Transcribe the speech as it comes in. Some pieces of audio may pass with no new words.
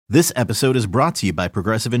This episode is brought to you by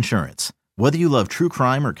Progressive Insurance. Whether you love true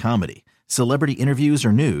crime or comedy, celebrity interviews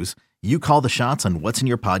or news, you call the shots on what's in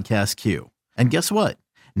your podcast queue. And guess what?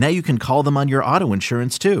 Now you can call them on your auto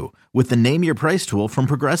insurance too with the Name Your Price tool from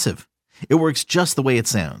Progressive. It works just the way it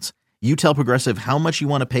sounds. You tell Progressive how much you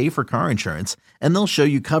want to pay for car insurance, and they'll show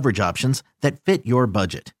you coverage options that fit your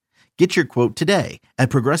budget. Get your quote today at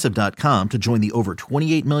Progressive.com to join the over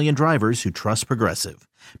 28 million drivers who trust Progressive.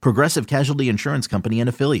 Progressive Casualty Insurance Company and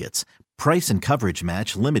Affiliates. Price and coverage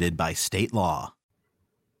match limited by state law.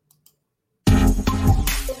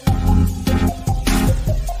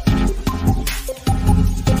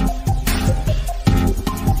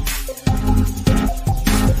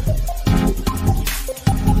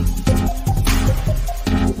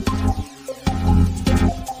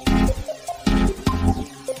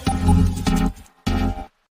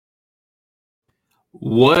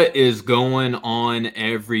 What is going on,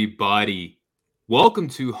 everybody? Welcome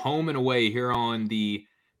to Home and Away here on the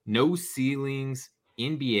No Ceilings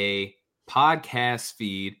NBA podcast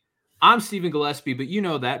feed. I'm Stephen Gillespie, but you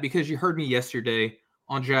know that because you heard me yesterday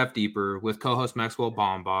on Draft Deeper with co-host Maxwell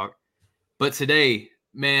Baumbach. But today,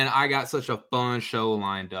 man, I got such a fun show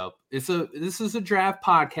lined up. This is a draft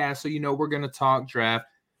podcast, so you know we're going to talk draft.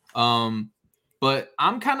 But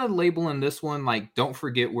I'm kind of labeling this one like don't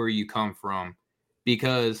forget where you come from,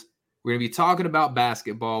 because we're going to be talking about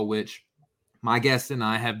basketball, which my guest and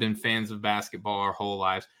I have been fans of basketball our whole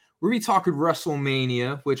lives. We're going to be talking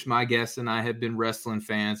WrestleMania, which my guest and I have been wrestling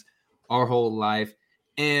fans our whole life.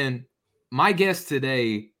 And my guest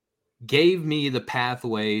today gave me the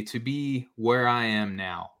pathway to be where I am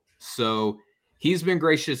now. So he's been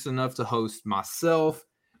gracious enough to host myself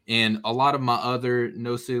and a lot of my other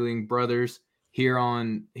No Ceiling brothers here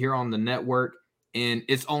on the network. And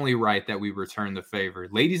it's only right that we return the favor.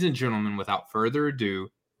 Ladies and gentlemen, without further ado,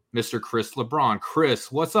 Mr. Chris LeBron.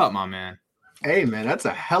 Chris, what's up, my man? Hey, man, that's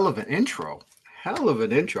a hell of an intro.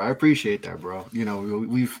 I appreciate that, bro. You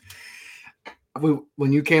know,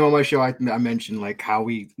 when you came on my show, I mentioned like how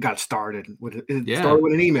we got started. Started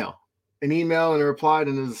with an email, and a reply,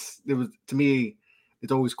 and it was to me,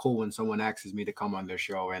 it's always cool when someone asks me to come on their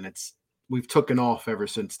show, and we've taken off ever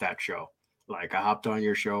since that show. Like I hopped on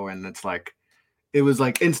your show, and it's like. It was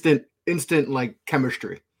like instant like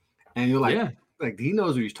chemistry. And you're like, like he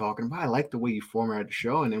knows what he's talking about. I like the way you formatted the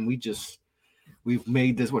show. And then we've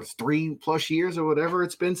made this, it's 3+ years or whatever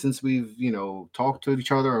it's been since we've, talked to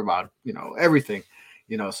each other about, everything,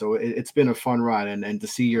 so it's been a fun ride and to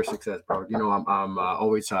see your success, bro. I'm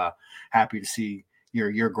always happy to see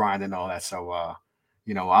your grind and all that. So,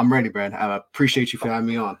 I'm ready, man. I appreciate you for having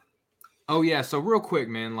me on. Oh yeah. So real quick,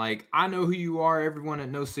 man, like I know who you are. Everyone at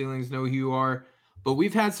No Ceilings know who you are. But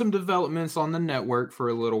we've had some developments on the network for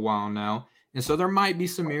a little while now. And so there might be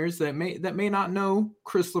some ears that may not know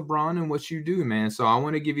Chris LeBron and what you do, man. So I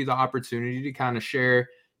want to give you the opportunity to kind of share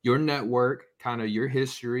your network, kind of your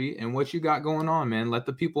history and what you got going on, man. Let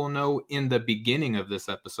the people know in the beginning of this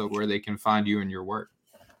episode where they can find you and your work.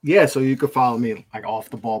 Yeah, so you can follow me like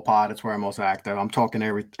Off the Ball Pod. It's where I'm most active. I'm talking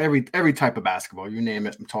every type of basketball. You name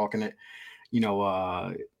it, I'm talking it.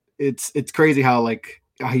 It's crazy how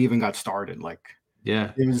I even got started. Like,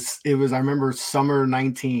 yeah, it was. I remember summer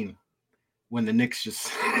 19 when the Knicks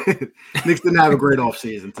Knicks didn't have a great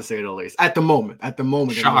offseason, to say the least. At the moment,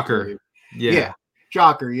 shocker. Yeah,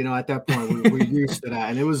 shocker. At that point we're used to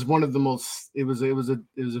that, and it was one of the most. It was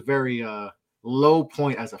a very low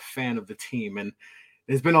point as a fan of the team, and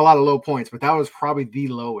there's been a lot of low points, but that was probably the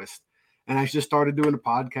lowest. And I just started doing the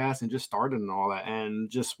podcast and just started and all that,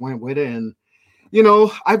 and just went with it. And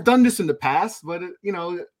I've done this in the past, but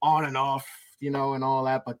on and off. And all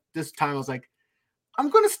that. But this time I was like,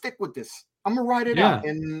 I'm going to stick with this. I'm going to write it out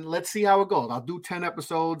and let's see how it goes. I'll do 10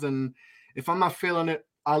 episodes. And if I'm not feeling it,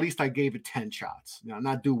 at least I gave it 10 shots.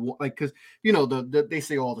 Not do because, they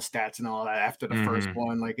say all the stats and all that after the first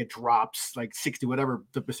one, like it drops like 60, whatever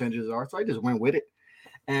the percentages are. So I just went with it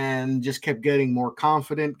and just kept getting more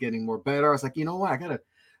confident, getting more better. I was like, you know what?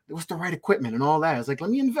 What's the right equipment and all that? I was like,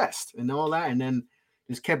 let me invest and all that. And then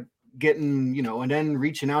just kept getting, and then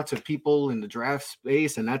reaching out to people in the draft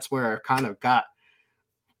space. And that's where I kind of got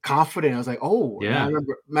confident. I was like, oh, yeah. I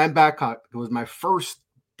remember Matt Babcock was my first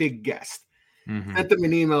big guest. Sent them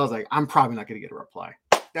an email. I was like, I'm probably not going to get a reply.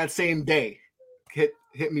 That same day hit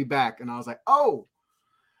me back. And I was like, oh,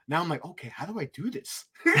 now I'm like, okay, how do I do this?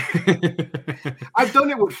 I've done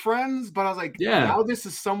it with friends, but I was like, now this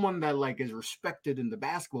is someone that like is respected in the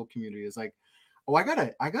basketball community. It's like, oh, I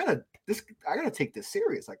gotta take this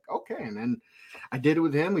serious. Like, okay. And then I did it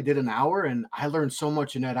with him. We did an hour and I learned so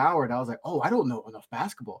much in that hour that I was like, oh, I don't know enough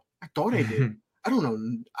basketball. I thought I did. I don't know.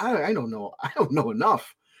 I don't know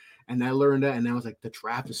enough. And I learned that, and I was like, the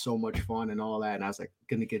draft is so much fun and all that. And I was like,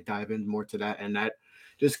 gonna dive in more to that, and that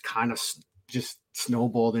just kind of just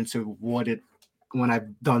snowballed into when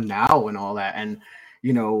I've done now and all that, and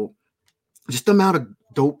just the amount of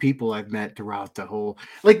dope people I've met throughout the whole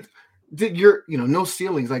no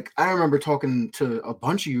ceilings. Like I remember talking to a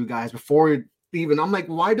bunch of you guys before even. I'm like,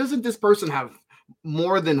 why doesn't this person have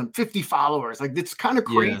more than 50 followers? Like it's kind of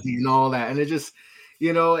crazy and all that, and it just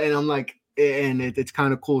and I'm like. And it's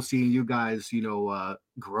kind of cool seeing you guys,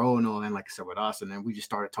 grow and all that, like I said, with us. And then we just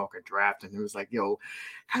started talking draft, and it was like, yo,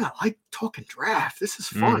 kind of like talking draft. This is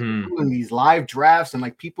fun doing these live drafts, and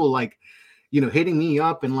like people like, hitting me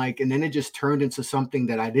up, and then it just turned into something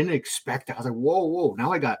that I didn't expect. I was like, whoa.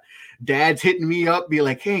 Now I got dads hitting me up, be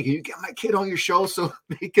like, hey, can you get my kid on your show so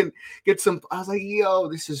they can get some? I was like, yo,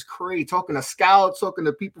 this is crazy. Talking to scouts, talking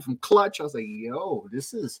to people from Clutch. I was like, yo,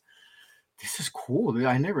 this is cool.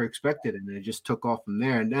 I never expected it, and it just took off from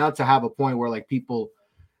there. And now to have a point where like people,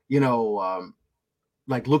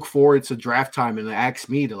 like look forward to draft time and they ask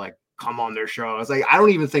me to like come on their show. I was like, I don't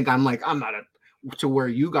even think I'm not to where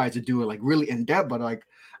you guys are doing like really in depth, but like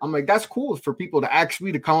I'm like, that's cool for people to ask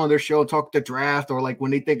me to come on their show and talk the draft, or like when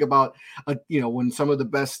they think about when some of the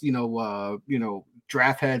best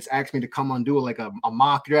draft heads ask me to come on do like a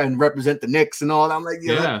mock draft and represent the Knicks and all that. I'm like,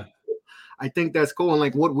 yeah. I think that's cool. And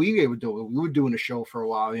like what we were doing a show for a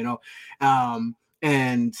while,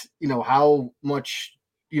 and how much,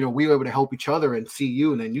 we were able to help each other and see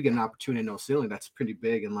you. And then you get an opportunity in No Ceiling. That's pretty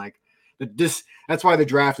big. And like that's why the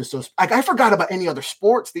draft is so, like, I forgot about any other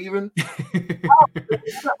sport, Steven.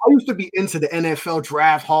 I used to be into the NFL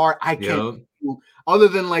draft hard. I can't, other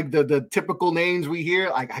than like the typical names we hear,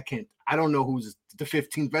 like I don't know who's the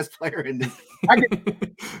 15th best player in this.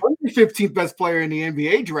 The 15th best player in the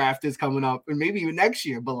NBA draft is coming up, and maybe even next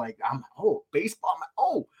year. But like, baseball.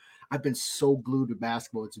 I've been so glued to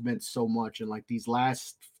basketball. It's meant so much, and like these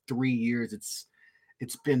last 3 years, it's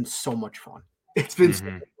been so much fun. It's been so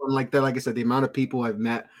much fun. Like that. Like I said, the amount of people I've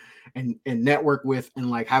met and network with, and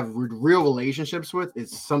like have real relationships with,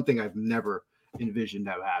 is something I've never envisioned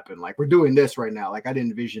that would happen. Like we're doing this right now. Like I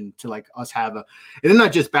didn't envision to like us have and it's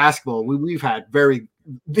not just basketball. We've had very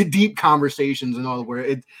deep conversations and all, where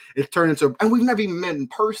it turned into, and we've never even met in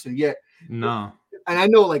person yet. No. And I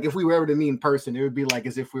know like if we were ever to meet in person, it would be like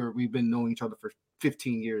as if we've been knowing each other for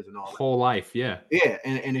 15 years and all that. Whole life. Yeah.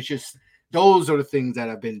 And it's just, those are the things that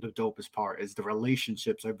have been the dopest part, is the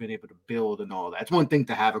relationships I've been able to build and all that. It's one thing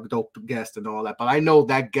to have a dope guest and all that, but I know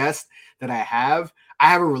that guest that I have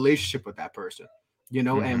a relationship with that person,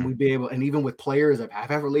 and we'd be able, and even with players, I've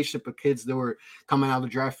had a relationship with kids that were coming out of the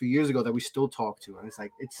draft a few years ago that we still talk to. And it's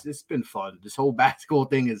like, it's been fun. This whole basketball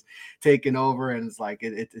thing is taking over, and it's like,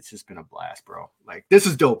 it's just been a blast, bro. Like, this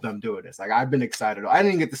is dope that I'm doing this. Like, I've been excited. I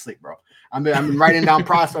didn't get to sleep, bro. I've been writing down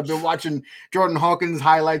prospects. I've been watching Jordan Hawkins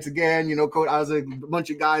highlights again, coach. I was like a bunch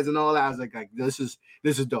of guys and all that. I was like this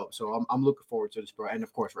is dope. So I'm looking forward to this, bro. And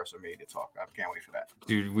of course, WrestleMania talk. I can't wait for that.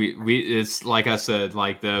 Dude, we it's like I said,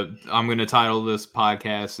 like I'm gonna title this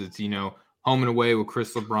podcast, it's Home and Away with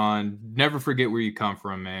Chris LeBron. Never forget where you come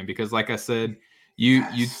from, man, because like I said, you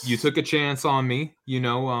took a chance on me,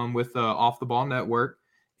 with Off the Ball Network,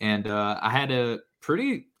 and I had a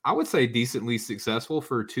pretty, I would say, decently successful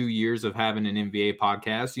for 2 years of having an NBA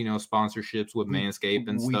podcast, sponsorships with Manscaped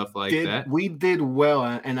and stuff like that. We did well,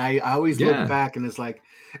 and I always look back, and it's like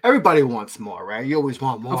everybody wants more, right? You always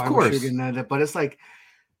want more, of course, but it's like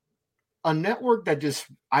a network that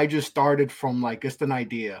I just started from like just an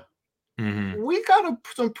idea. We got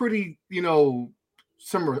some pretty, a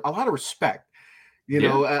lot of respect. We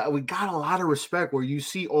got a lot of respect where you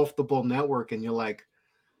see Off the Ball Network and you're like,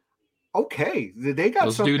 okay, they got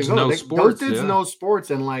those something. Dudes know sports, those dudes know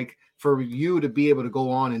sports, and like for you to be able to go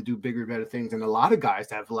on and do bigger, better things. And a lot of guys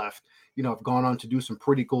that have left, have gone on to do some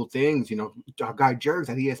pretty cool things. Our guy Jergs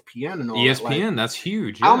at ESPN and all ESPN, that's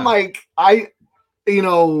huge. Yeah. I'm like,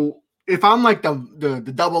 if I'm like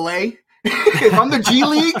the double A, if I'm the G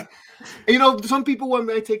League, some people when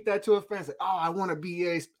they take that to offense, like, oh, I want to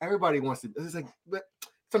be everybody wants to. It's like, but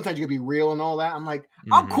sometimes you can be real and all that. I'm like,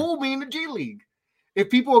 I'm cool being the G League. If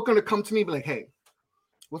people are going to come to me and be like, hey,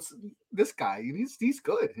 what's this guy? He's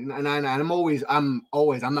good. And I'm always, I'm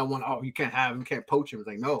not one, oh, you can't have him, you can't poach him. It's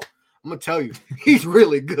like, no, I'm going to tell you, he's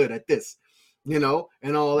really good at this, and all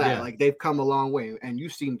that. Yeah. Like they've come a long way. And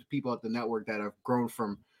you've seen people at the network that have grown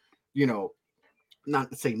from,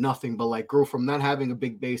 not to say nothing, but like grow from not having a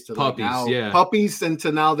big base to puppies, like now puppies, and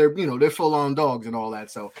to now they're, they're full on dogs and all that.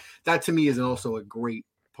 So that to me is also a great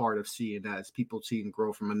part of seeing that, is people seeing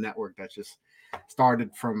grow from a network that just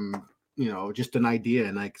started from, just an idea,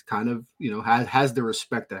 and like kind of, has the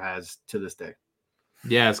respect it has to this day.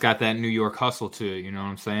 Yeah, it's got that New York hustle to it. You know what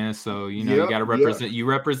I'm saying? So you Yep, got to yep. represent. You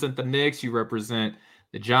represent the Knicks. You represent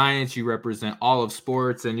the Giants. You represent all of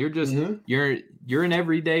sports, and Mhm. you're an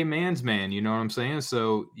everyday man's man. You know what I'm saying?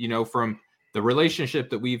 So from the relationship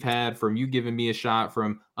that we've had, from you giving me a shot,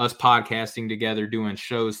 from us podcasting together, doing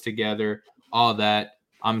shows together, all that.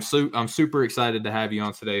 I'm super excited to have you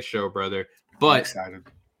on today's show, brother. I'm But excited.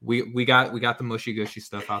 we got the mushy gushy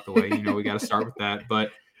stuff out the way. We got to start with that.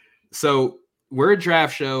 But so we're a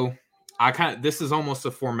draft show. This is almost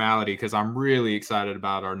a formality because I'm really excited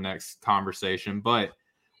about our next conversation. But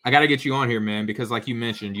I got to get you on here, man, because like you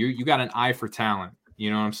mentioned, you got an eye for talent.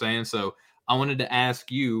 You know what I'm saying? So I wanted to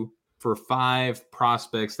ask you for 5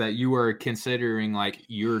 prospects that you are considering like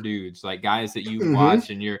your dudes, like guys that you Mhm. watch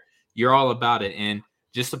and you're all about it. And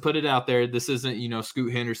just to put it out there, this isn't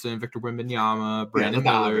Scoot Henderson, Victor Wembanyama, Yeah, Brandon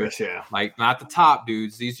the Miller, obvious. Yeah. like not the top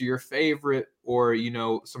dudes. These are your favorite or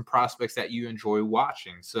some prospects that you enjoy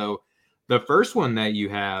watching. So the first one that you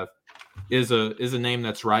have is a name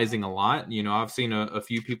that's rising a lot. I've seen a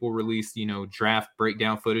few people release draft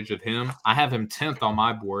breakdown footage of him. I have him 10th on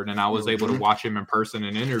my board, and I was able to Mhm. watch him in person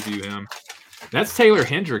and interview him. That's Taylor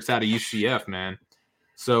Hendricks out of UCF, man.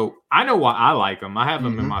 So I know why I like him. I have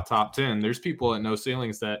him in Mhm. my top 10. There's people at No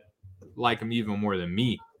Ceilings that like him even more than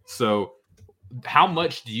me. So how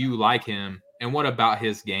much do you like him, and what about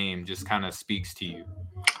his game just kind of speaks to you?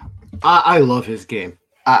 I love his game.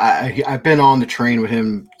 I've been on the train with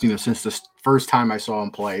him, since the first time I saw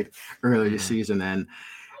him play earlier this Mm-hmm. season, and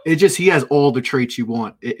he has all the traits you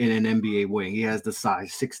want in an NBA wing. He has the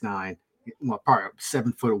size, 6'9", well, probably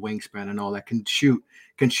 7 foot of wingspan and all that. Can shoot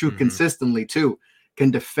Mm-hmm. consistently too.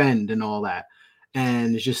 Can defend and all that.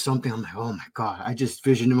 And it's just something I'm like, oh my god! I just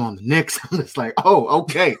visioned him on the Knicks. I'm just like, oh,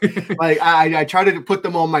 okay. Like I tried to put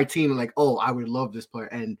them on my team. Like, oh, I would love this player.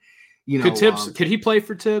 And Could he play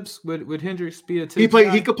for Tibbs? Would Hendricks be a Tibbs he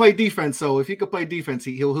guy? could play defense. So if he could play defense,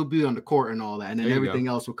 he'll be on the court and all that, and then There you go. everything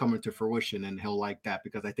else will come into fruition, and he'll like that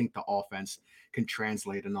because I think the offense can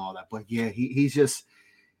translate and all that. But yeah, he's just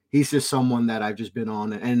someone that I've just been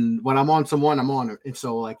on, and when I'm on someone, I'm on it. And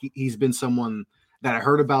so like he's been someone that I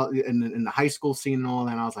heard about in the high school scene and all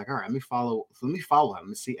that. And I was like, all right, let me follow him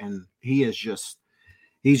and see. And he's just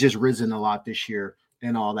risen a lot this year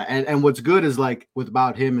and all that. And what's good is like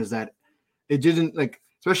about him is that it didn't like,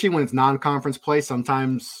 especially when it's non-conference play,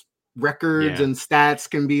 sometimes records Yeah. and stats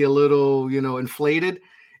can be a little, inflated,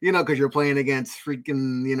 because you're playing against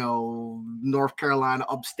freaking, North Carolina,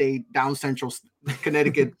 upstate, down central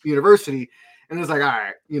Connecticut University. And it's like, all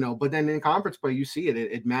right, but then in conference play, you see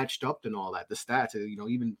it matched up and all that, the stats,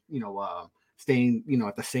 even, staying,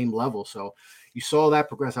 at the same level. So you saw that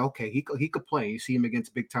progress. Okay, he could play. You see him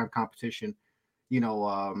against big time competition,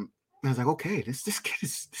 I was like, okay, this kid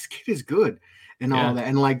is good and all Yeah. that.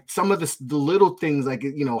 And like some of the little things, like,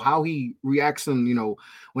 how he reacts and,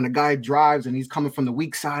 when a guy drives and he's coming from the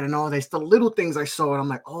weak side and all that, the little things I saw. And I'm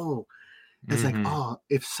like, oh, it's like, Mm-hmm. oh,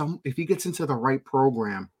 if he gets into the right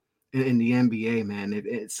program in the NBA, man,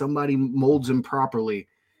 if somebody molds him properly,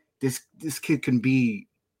 this kid can be,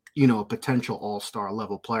 a potential all-star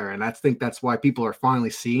level player. And I think that's why people are finally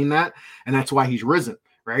seeing that. And that's why he's risen,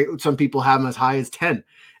 right? Some people have him as high as 10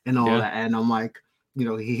 and all Yeah. that. And I'm like,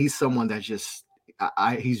 he's someone that's just,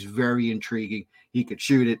 he's very intriguing. He could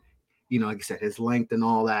shoot it, like I said, his length and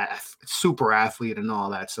all that, super athlete and all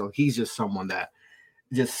that. So he's just someone that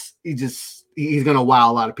he's gonna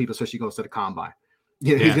wow a lot of people, especially goes to the combine.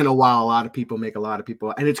 He's gonna wow a lot of people, make a lot of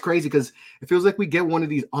people, and it's crazy because it feels like we get one of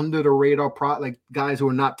these under the radar like guys who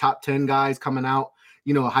are not top 10 guys coming out,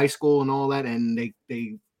 high school and all that, and they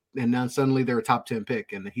and then suddenly they're a top 10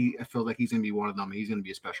 pick, and I feel like he's gonna be one of them. And he's gonna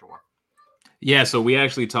be a special one. Yeah, so we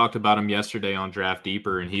actually talked about him yesterday on Draft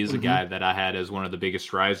Deeper, and he's a Mm-hmm. guy that I had as one of the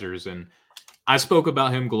biggest risers, and I spoke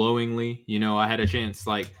about him glowingly. I had a chance,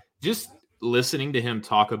 like, just listening to him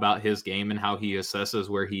talk about his game and how he assesses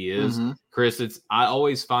where he is. Mm-hmm. Chris, I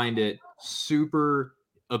always find it super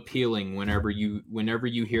appealing whenever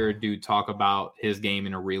you hear a dude talk about his game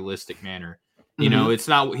in a realistic manner.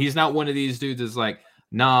 Mm-hmm. He's not one of these dudes that's like,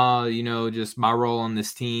 nah, just my role on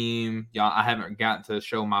this team. Yeah, I haven't gotten to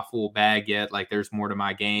show my full bag yet. Like, there's more to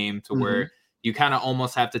my game to Mm-hmm. where you kind of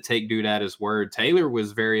almost have to take dude at his word. Taylor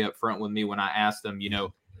was very upfront with me when I asked him,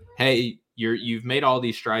 hey, you've made all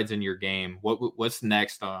these strides in your game. What's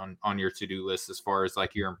next on your to-do list as far as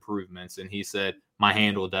like your improvements? And he said, my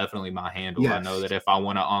handle, definitely my handle. Yes. I know that if I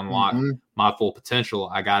want to unlock my full potential,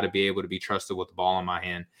 I got to be able to be trusted with the ball in my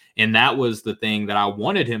hand. And that was the thing that I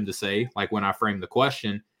wanted him to say, like when I framed the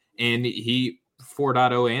question, and he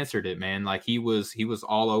 4.0 answered it, man. Like he was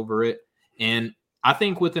all over it. And I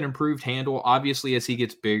think with an improved handle, obviously as he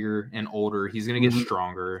gets bigger and older, he's going to get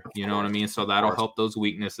stronger. You know what I mean? So that'll help those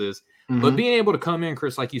weaknesses. But being able to come in,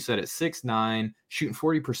 Chris, like you said, at 6'9", shooting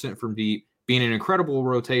 40% from deep, being an incredible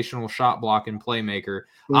rotational shot blocking playmaker.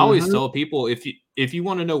 I always tell people, if you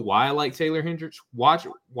want to know why I like Taylor Hendricks, watch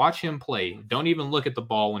him play. Don't even look at the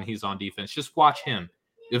ball when he's on defense. Just watch him.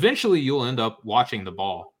 Eventually, you'll end up watching the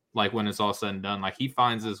ball, like when it's all said and done. Like he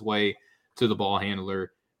finds his way to the ball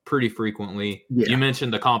handler pretty frequently. Yeah. You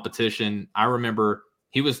mentioned the competition. I remember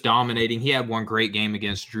he was dominating. He had one great game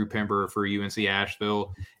against Drew Pember for UNC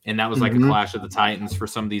Asheville, and that was like a clash of the Titans for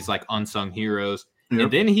some of these like unsung heroes. Yep.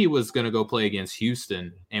 And then he was going to go play against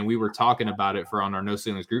Houston, and we were talking about it on our No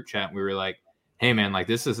Ceilings group chat. And we were like, hey, man, like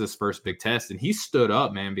this is his first big test. And he stood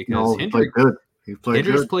up, man, because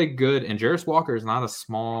Hendricks played good. And Jarris Walker is not a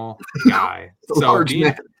small guy.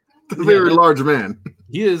 Very large man.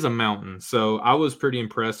 He is a mountain. So I was pretty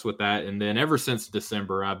impressed with that. And then ever since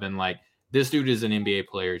December, I've been like, this dude is an NBA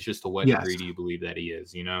player. It's just to what degree do you believe that he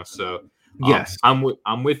is, you know? So yes, I'm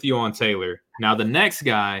with you on Taylor. Now, the next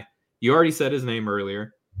guy, you already said his name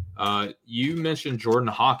earlier. You mentioned Jordan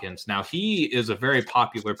Hawkins. Now, he is a very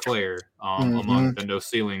popular player among the No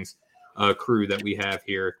Ceilings crew that we have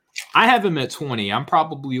here. I have him at 20. I'm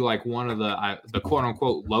probably like one of the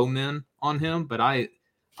quote-unquote low men on him, but I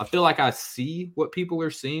feel like I see what people are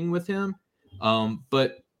seeing with him.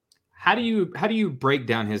 But how do you break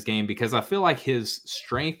down his game? Because I feel like his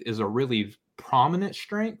strength is a really prominent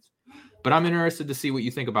strength, but I'm interested to see what you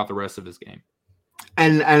think about the rest of his game.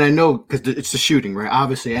 And I know because it's the shooting, right?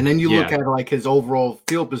 Obviously. And then you look at like his overall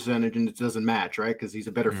field percentage and it doesn't match, right? Because he's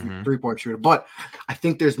a better three-point shooter. But I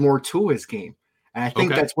think there's more to his game. And I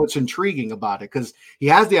think that's what's intriguing about it, because he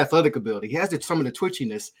has the athletic ability. He has some of the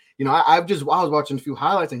twitchiness. You know, I was watching a few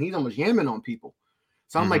highlights and he's almost yamming on people.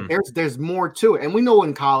 So I'm like, there's more to it. And we know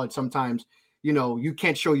in college sometimes, you know, you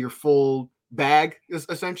can't show your full bag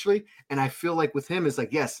essentially. And I feel like with him, it's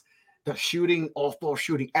like, yes, the shooting, off-ball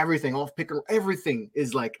shooting, everything, off-picker, everything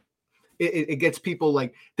is like, it gets people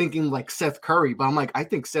like thinking like Seth Curry. But I'm like, I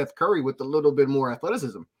think Seth Curry with a little bit more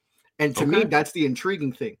athleticism. And to me, that's the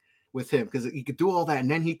intriguing thing with him, because he could do all that, and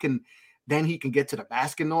then he can get to the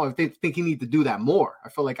basket. No, I think he needs to do that more. I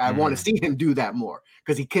feel like I want to see him do that more,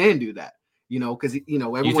 because he can do that. You know, because you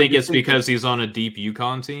know, you think it's because he's on a deep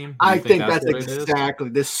UConn team? I think that's exactly.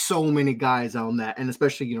 There's so many guys on that, and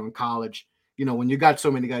especially, you know, in college, you know, when you got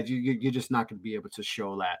so many guys, you're just not going to be able to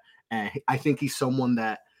show that. And I think he's someone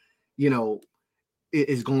that, you know,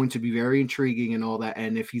 is going to be very intriguing and all that.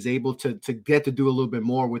 And if he's able to get to do a little bit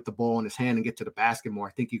more with the ball in his hand and get to the basket more,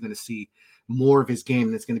 I think you're going to see more of his game,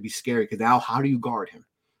 and it's going to be scary, because now how do you guard him?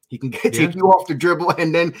 He can take you off the dribble,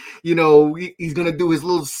 and then, you know, he's going to do his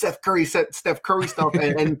little Steph Curry stuff,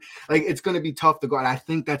 and like it's going to be tough to guard. I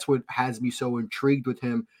think that's what has me so intrigued with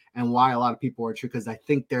him, and why a lot of people are intrigued, because I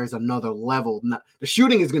think there's another level. The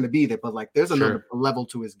shooting is going to be there, but like there's another level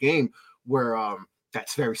to his game where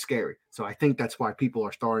that's very scary. So I think that's why people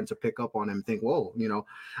are starting to pick up on him and think, whoa, you know,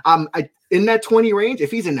 in that 20 range,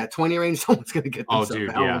 if he's in that 20 range, someone's going to get themselves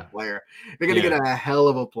a hell of a player. They're going to get a hell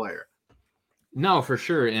of a player. No, for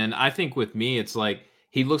sure. And I think with me, it's like,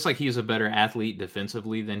 he looks like he's a better athlete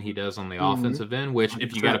defensively than he does on the offensive end, which 100%.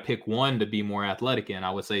 If you got to pick one to be more athletic in,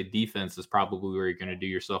 I would say defense is probably where you're going to do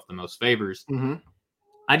yourself the most favors.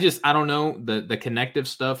 I don't know. The connective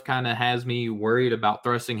stuff kind of has me worried about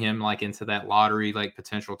thrusting him like into that lottery, like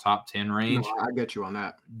potential top 10 range. No, I get you on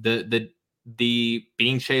that. The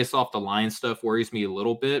being chased off the line stuff worries me a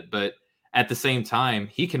little bit, but at the same time,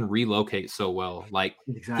 he can relocate so well. Like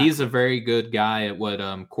he's a very good guy at what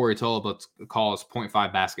Corey Tulaba calls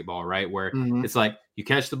 0.5 basketball, right? Where it's like, you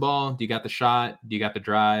catch the ball, do you got the shot, do you got the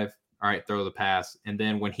drive? All right, throw the pass. And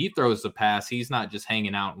then when he throws the pass, he's not just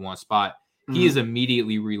hanging out in one spot. He is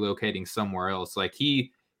immediately relocating somewhere else. Like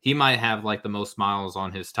he might have like the most miles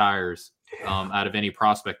on his tires out of any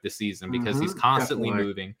prospect this season, because he's constantly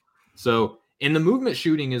moving. So, and the movement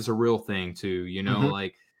shooting is a real thing too, you know,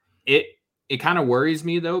 like it kind of worries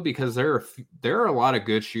me though, because there are a lot of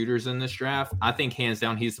good shooters in this draft. I think hands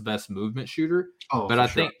down, he's the best movement shooter. But I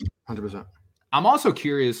think 100%. I'm also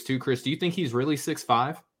curious too, Chris, do you think he's really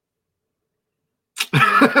 6'5"?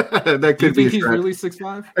 That could be a stretch. He's really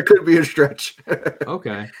 6'5"? That could be a stretch.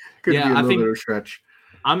 Okay. Could be a little bit of a stretch.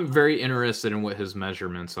 I'm very interested in what his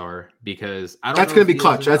measurements are, because that's going to be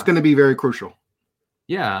clutch. That's going to be very crucial.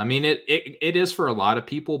 Yeah, I mean it is for a lot of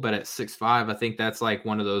people, but at 6'5", I think that's like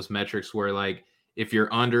one of those metrics where like if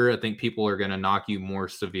you're under, I think people are going to knock you more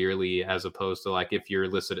severely, as opposed to like if you're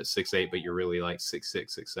listed at 6'8", but you're really like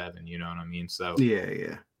 6'6", 6'7", you know what I mean? So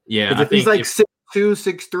yeah. Yeah, if he's like 6'4", 6'2",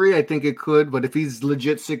 6'3", I think it could. But if he's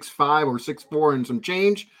legit 6'5" or 6'4" and some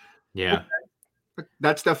change, Yeah.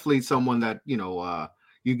 that's definitely someone that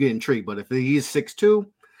you get intrigued. But if he's 6'2",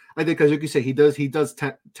 I think, because like you say, he does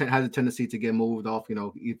has a tendency to get moved off.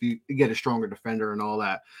 If you get a stronger defender and all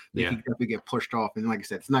that, he can definitely get pushed off. And like I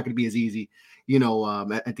said, it's not going to be as easy,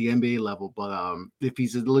 at the NBA level. But if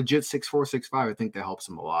he's a legit 6'4", 6'5", I think that helps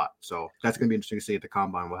him a lot. So that's going to be interesting to see at the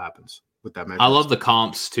combine what happens with that measure. I love the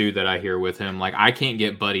comps too that I hear with him. Like, I can't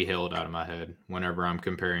get Buddy Hield out of my head whenever I'm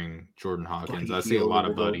comparing Jordan Hawkins. I see a lot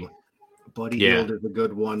of Buddy. Buddy Hield is a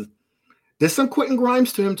good one. There's some Quentin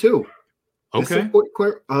Grimes to him too. Okay. And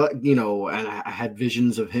I had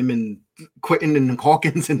visions of him and Quentin and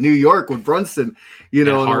Hawkins in New York with Brunson, and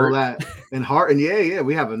all that, and Hart, and yeah,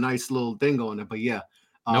 we have a nice little thing going there. But yeah,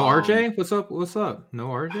 no RJ. What's up? No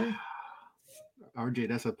RJ. RJ,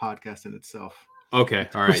 that's a podcast in itself. Okay,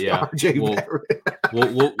 all right, yeah. RJ,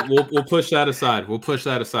 we'll push that aside. We'll push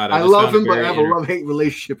that aside. I love him, but I have a love-hate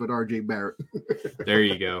relationship with RJ Barrett. There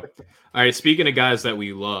you go. All right, speaking of guys that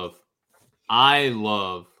we love, I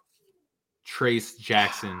love Trayce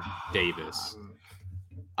Jackson Davis.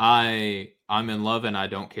 I'm in love, and I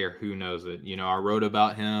don't care who knows it. I wrote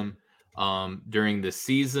about him during the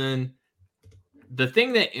season. The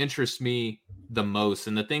thing that interests me the most,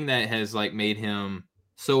 and the thing that has made him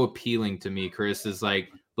so appealing to me, Chris, is the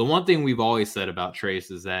one thing we've always said about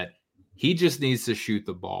Trayce is that he just needs to shoot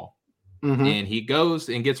the ball. Mm-hmm. And he goes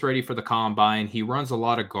and gets ready for the combine. He runs a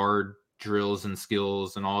lot of guard drills and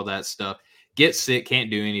skills and all that stuff. Gets sick,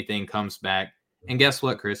 can't do anything, comes back. And guess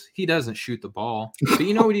what, Chris? He doesn't shoot the ball. But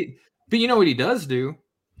you know what he does do?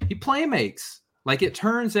 He play makes. It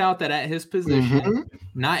turns out that at his position,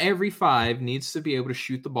 not every 5 needs to be able to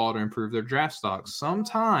shoot the ball to improve their draft stock.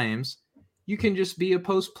 Sometimes you can just be a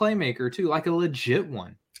post playmaker too, like a legit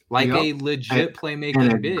one. A legit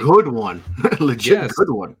playmaking big. Good one. Good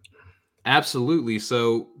one. Absolutely.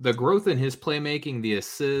 So the growth in his playmaking, the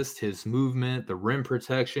assist, his movement, the rim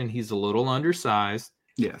protection, he's a little undersized.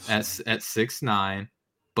 Yes. At 6'9",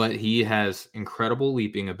 but he has incredible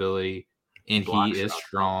leaping ability and he is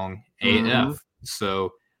strong AF.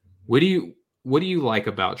 So what do you like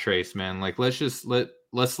about Trayce, man?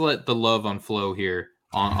 Let's let the love unflow here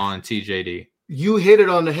on TJD. You hit it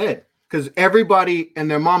on the head, because everybody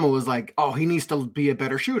and their mama was like, "Oh, he needs to be a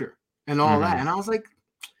better shooter," and all that. And I was like,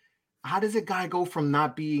 how does a guy go from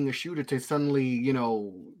not being a shooter to suddenly,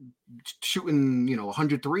 shooting,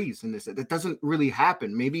 100 threes in this? That doesn't really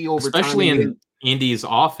happen. Maybe over especially time, in Indy's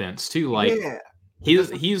offense too.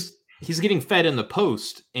 He's getting fed in the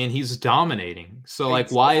post and he's dominating. So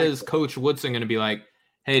why is Coach Woodson going to be like,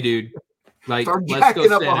 "Hey, dude, start let's go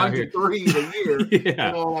up 100 threes a year,"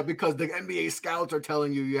 yeah. Because the NBA scouts are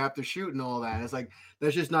telling you have to shoot and all that. And it's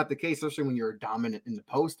that's just not the case, especially when you're dominant in the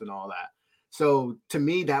post and all that. So to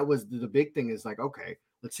me, that was the big thing is okay,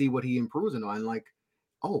 let's see what he improves on. And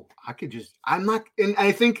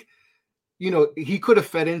I think, he could have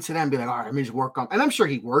fed into that and be like, all right, let me just work on, and I'm sure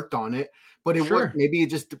he worked on it, but it worked. Maybe it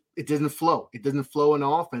didn't flow. It doesn't flow in the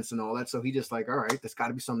offense and all that. So he just all right, there's got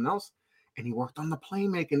to be something else. And he worked on the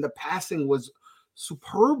playmaking. The passing was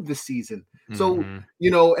superb this season. So,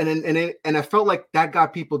 and I felt like that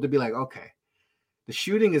got people to be like, okay, the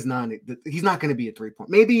shooting is he's not going to be a 3-point.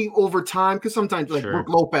 Maybe over time, because sometimes Brook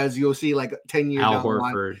Lopez, you'll see 10 years down the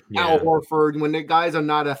line. Al Horford, when the guys are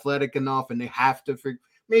not athletic enough and they have to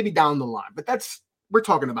maybe down the line. But we're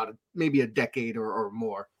talking about maybe a decade or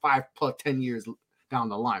more, 5 plus 10 years down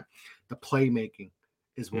the line. The playmaking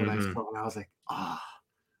is what I saw. And I was like, I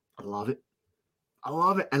love it. I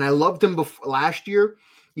love it. And I loved him last year.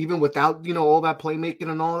 Even without, all that playmaking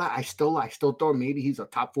and all that, I still thought maybe he's a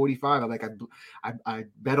top 45. I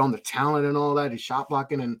bet on the talent and all that, his shot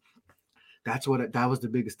blocking, and that was the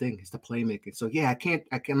biggest thing, is the playmaking. So yeah,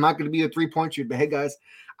 I'm not going to be a 3-point shooter, but hey guys,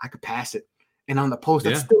 I could pass it. And on the post,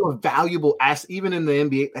 that's still a valuable even in the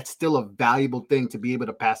NBA, that's still a valuable thing to be able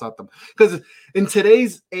to pass out them. Because in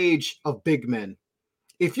today's age of big men,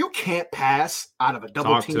 if you can't pass out of a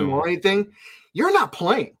double team or anything, you're not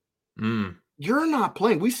playing. You're not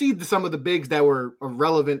playing. We see some of the bigs that were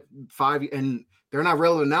relevant 5, and they're not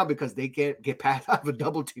relevant now because they can't get past out of a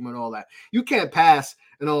double team and all that. You can't pass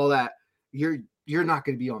and all that. You're not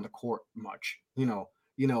going to be on the court much, and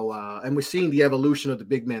we're seeing the evolution of the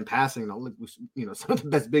big man passing. Some of the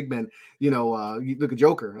best big men. You look at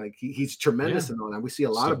Joker, he's tremendous and all that. We see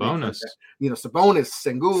a lot of Sabonis. Sabonis,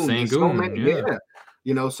 Sengun, so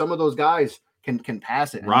many, some of those guys can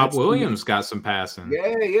pass it. Rob Williams got some passing.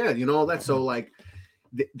 Yeah. All that. So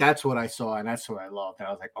that's what I saw, and that's what I loved. And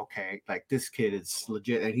I was like, okay, this kid is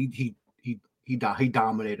legit, and he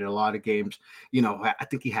dominated a lot of games. I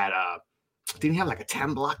think he had didn't he have like a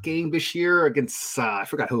 10 block game this year against I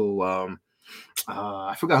forgot who.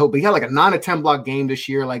 But he had like a 9 or 10 block game this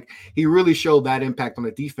year. Like he really showed that impact on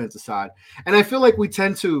the defensive side. And I feel like we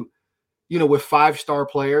tend to, with 5-star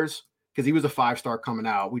players, because he was a 5-star coming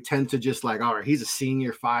out, we tend to just like, all right, he's a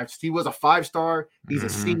senior 5. He was a 5-star. He's a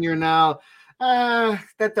senior now.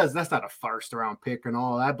 That's not a first-round pick and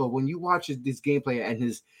all that. But when you watch his gameplay and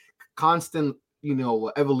his constant,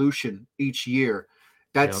 evolution each year,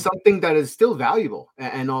 that's something that is still valuable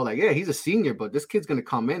and all that. Yeah, he's a senior, but this kid's going to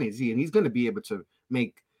come in and he's going to be able to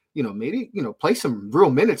make, maybe, play some real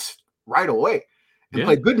minutes right away and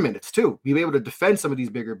play good minutes too. Be able to defend some of these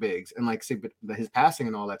bigger bigs and like say his passing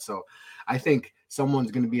and all that. So I think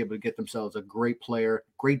someone's going to be able to get themselves a great player,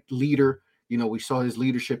 great leader. We saw his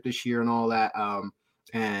leadership this year and all that.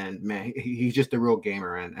 And man, he's just a real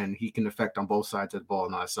gamer and he can affect on both sides of the ball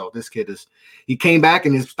now. So this kid he came back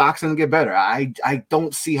and his stock's going to get better. I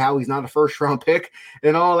don't see how he's not a first-round pick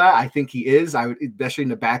and all that. I think he is, especially in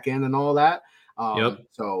the back end and all that.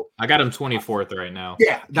 So I got him 24th right now.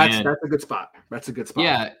 Yeah, that's a good spot. That's a good spot.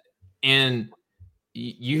 Yeah, and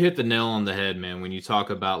you hit the nail on the head, man, when you talk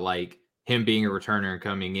about like him being a returner and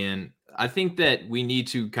coming in. I think that we need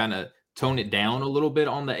to kind of tone it down a little bit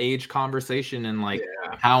on the age conversation and like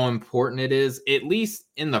how important it is, at least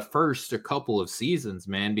in the first a couple of seasons,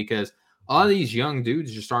 man, because a lot of these young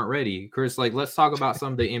dudes just aren't ready. Chris, like, let's talk about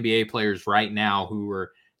some of the NBA players right now who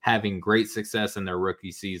are having great success in their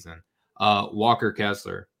rookie season. Walker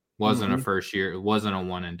Kessler wasn't a first year. It wasn't a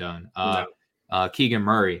one and done. Keegan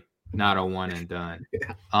Murray, not a one and done.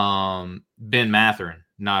 Ben Mathurin,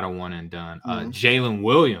 not a one and done. Jalen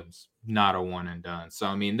Williams, not a one and done. So,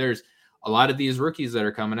 I mean, there's a lot of these rookies that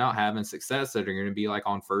are coming out having success that are going to be like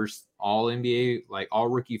on first all NBA, like all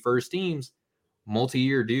rookie first teams,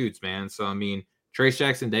 multi-year dudes, man. So, I mean, Trayce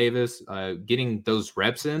Jackson-Davis, getting those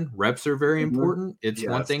reps in. Reps are very important. It's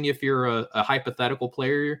one thing if you're a hypothetical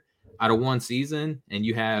player out of one season and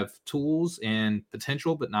you have tools and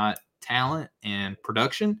potential, but not talent and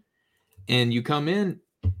production, and you come in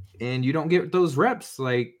and you don't get those reps,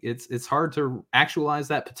 like it's hard to actualize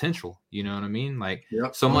that potential. You know what I mean? Like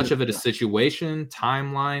so much of it is situation,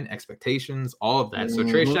 timeline, expectations, all of that. So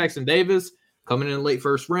Trayce Jackson-Davis coming in the late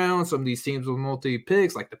first round, some of these teams with multi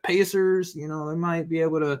picks, like the Pacers, they might be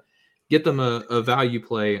able to get them a value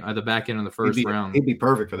play at the back end of the first round. He'd be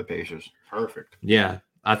perfect for the Pacers. Perfect. Yeah.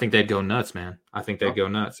 I think they'd go nuts, man. I think they'd go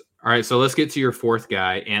nuts. All right, so let's get to your fourth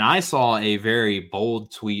guy. And I saw a very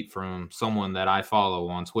bold tweet from someone that I follow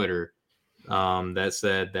on Twitter that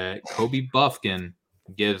said that Kobe Buffkin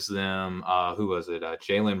gives them, who was it?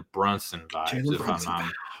 Jalen Brunson vibes,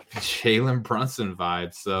 Jalen Brunson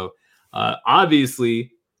vibes. So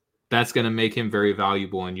obviously that's going to make him very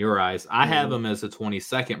valuable in your eyes. I have him as a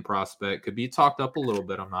 22nd prospect. Could be talked up a little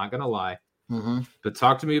bit. I'm not going to lie. But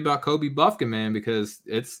talk to me about Kobe Buffkin, man, because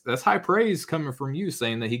that's high praise coming from you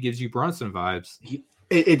saying that he gives you Brunson vibes.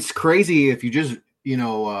 It's crazy if you just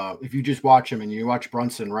if you just watch him and you watch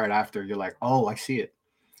Brunson right after, you're like, oh, I see it.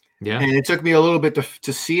 Yeah. And it took me a little bit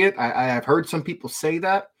to see it. I've heard some people say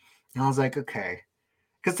that, and I was like, okay,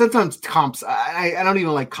 because sometimes comps, I don't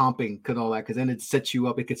even like comping and all that, because then it sets you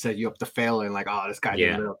up. It could set you up to fail and like, oh, this guy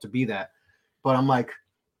didn't live up to be that. But I'm like,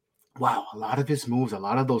 wow, a lot of his moves, a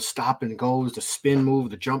lot of those stop and goes, the spin move,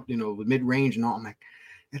 the jump, the mid range and all. I'm like,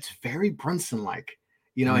 it's very Brunson-like,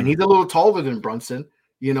 and he's a little taller than Brunson,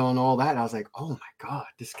 and all that. And I was like, oh my God,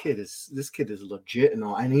 this kid is legit and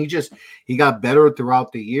all. And he got better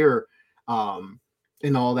throughout the year, and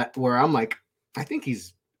all that. Where I'm like, I think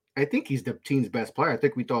he's the team's best player. I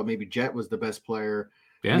think we thought maybe Jet was the best player,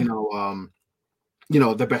 the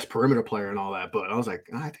best perimeter player and all that. But I was like,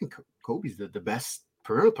 I think Kobe's the best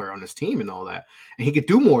perimeter player on this team and all that, and he could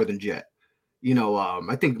do more than Jet.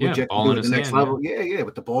 I think what Jet can do at the next level. Yeah,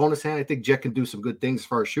 with the ball in his hand, I think Jet can do some good things as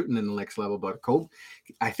far as shooting in the next level. But Kobe,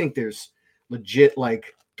 I think there's legit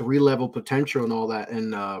like 3-level potential and all that,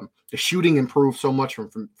 and the shooting improved so much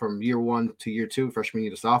from year 1 to year 2, freshman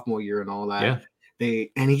year to sophomore year and all that.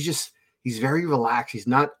 He's very relaxed. He's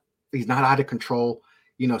not out of control.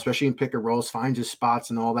 Especially in pick and rolls, finds his spots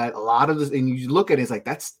and all that. A lot of this, and you look at it, it's like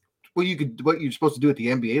that's what you're supposed to do at the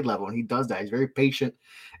NBA level, and he does that. He's very patient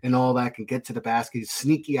and all that, can get to the basket. He's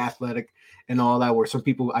sneaky athletic and all that, where some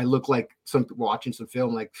people, I look like some watching some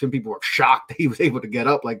film, like some people were shocked that he was able to get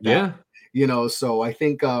up like that. So I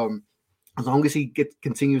think as long as he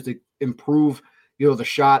continues to improve, the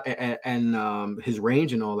shot and his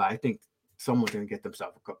range and all that, I think someone's going to get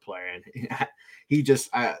themselves a good player. And he just,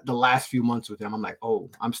 the last few months with him, I'm like, oh,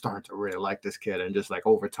 I'm starting to really like this kid. And just like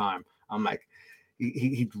over time, I'm like,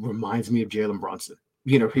 he reminds me of Jalen Brunson.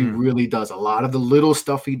 You know, he really does a lot of the little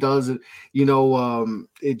stuff he does. You know,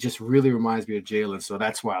 it just really reminds me of Jalen. So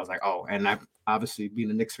that's why I was like, oh, and I'm obviously being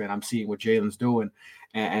a Knicks fan, I'm seeing what Jalen's doing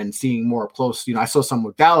and seeing more close. You know, I saw some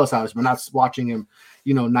with Dallas hours, but not watching him,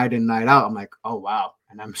 you know, night in, night out. I'm like, oh wow.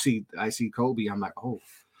 And I see Kobe. I'm like, oh,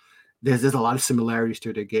 there's a lot of similarities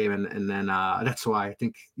to the game, and then that's why I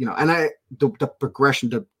think, you know, and the progression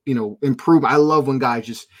to, you know, improve. I love when guys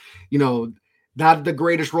just, you know, not the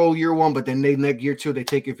greatest role year one, but then next year two, they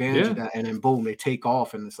take advantage of that, and then boom, they take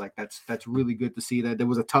off, and it's like that's really good to see. That there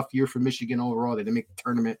was a tough year for Michigan overall. They didn't make the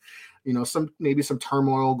tournament, you know, maybe some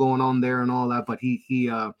turmoil going on there and all that, but he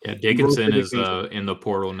Dickinson is in the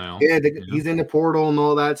portal now. Yeah, he's in the portal and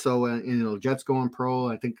all that. So you know, Jets going pro.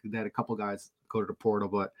 I think that a couple guys go to the portal,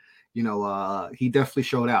 but you know, he definitely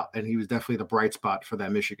showed out, and he was definitely the bright spot for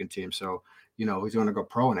that Michigan team. So, you know, he's going to go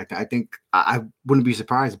pro, and I think I wouldn't be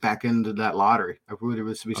surprised back into that lottery. I really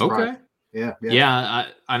would be surprised. Okay. Yeah.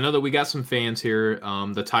 I know that we got some fans here.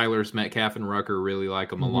 The Tylers, Metcalf, and Rucker really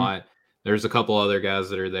like him a lot. There's a couple other guys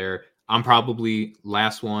that are there. I'm probably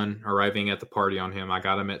last one arriving at the party on him. I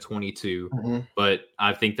got him at 22, but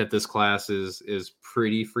I think that this class is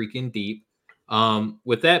pretty freaking deep.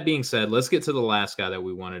 With that being said, let's get to the last guy that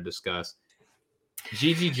we want to discuss.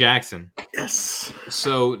 GG Jackson. Yes.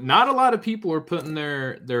 So not a lot of people are putting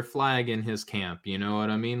their flag in his camp. You know what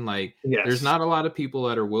I mean? Like, there's not a lot of people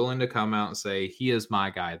that are willing to come out and say, he is my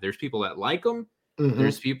guy. There's people that like him.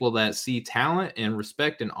 There's people that see talent and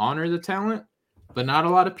respect and honor the talent, but not a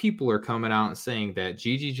lot of people are coming out and saying that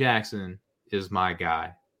GG Jackson is my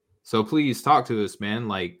guy. So please talk to us, man.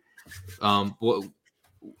 Like,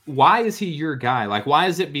 why is he your guy? Like, why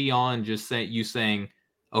is it beyond just saying,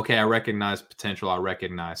 okay, I recognize potential, I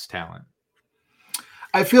recognize talent?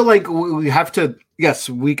 I feel like we have to, yes,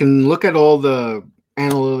 we can look at all the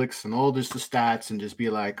analytics and all just the stats and just be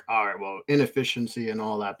like, all right, well, inefficiency and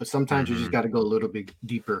all that. But sometimes you just got to go a little bit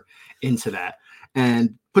deeper into that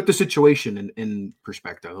and put the situation in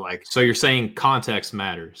perspective. Like, so you're saying context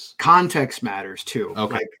matters. Context matters too.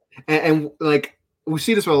 Okay. Like, and like, we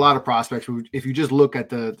see this with a lot of prospects. If you just look at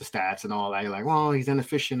the stats and all that, you're like, well, he's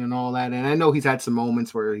inefficient and all that. And I know he's had some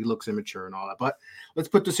moments where he looks immature and all that. But let's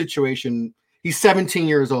put the situation. He's 17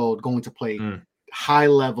 years old, going to play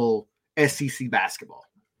high-level SEC basketball.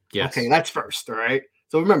 Yes. Okay, that's first, all right?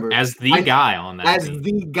 So remember. As the guy on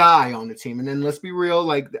the team. And then let's be real,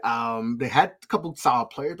 like they had a couple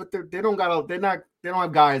solid players, but they don't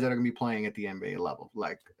have guys that are going to be playing at the NBA level.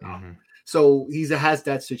 Like so he has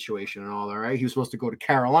that situation and all right. He was supposed to go to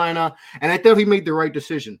Carolina, and I thought he made the right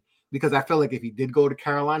decision because I felt like if he did go to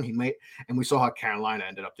Carolina, he might, and we saw how Carolina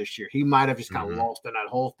ended up this year. He might have just kind of lost in that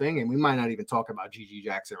whole thing, and we might not even talk about GG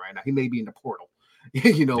Jackson right now. He may be in the portal,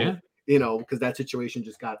 you know, because that situation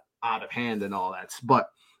just got out of hand and all that. But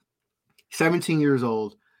 17 years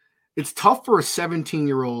old, it's tough for a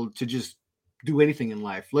 17-year-old to just do anything in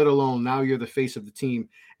life, let alone now you're the face of the team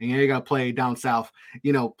and you got to play down south,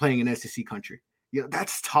 you know, playing in SEC country. You know,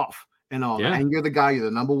 that's tough and all that. And you're you're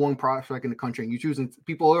the number one prospect in the country, and you're choosing.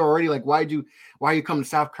 People are already like, why are you coming to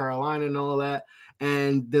South Carolina and all that?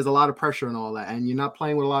 And there's a lot of pressure and all that. And you're not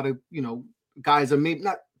playing with a lot of, you know, guys that maybe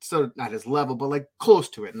not his level, but like close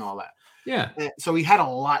to it and all that. Yeah. And so he had a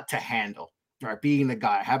lot to handle, right? Being the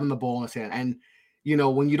guy, having the ball in his hand. And, you know,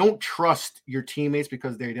 when you don't trust your teammates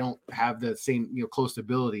because they don't have the same, you know, close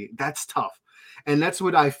ability, that's tough. And that's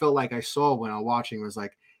what I felt like I saw when I was watching, was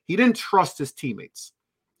like, he didn't trust his teammates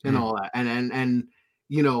and all that. And,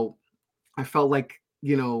 you know, I felt like,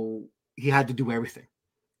 you know, he had to do everything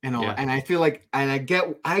and all that. And I feel like, and I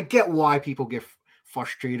get why people get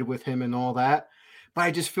frustrated with him and all that. But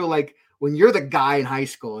I just feel like when you're the guy in high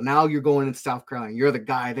school and now you're going into South Carolina, you're the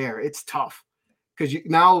guy there, it's tough because you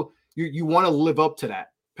want to live up to that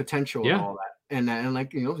potential and all that. And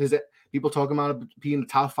like, you know, is it people talking about being the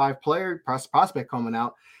top 5 player prospect coming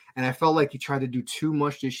out. And I felt like he tried to do too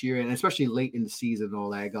much this year, and especially late in the season and all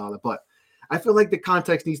that. But I feel like the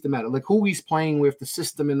context needs to matter. Like who he's playing with, the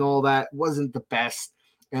system and all that wasn't the best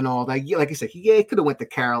and all that. Yeah, like I said, he could have went to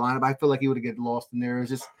Carolina, but I feel like he would have get lost in there. It was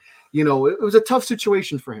just, you know, it was a tough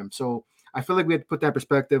situation for him. So I feel like we had to put that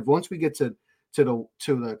perspective. Once we get to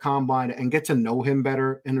the combine and get to know him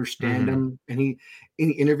better, understand him, and he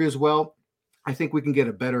interviews well, I think we can get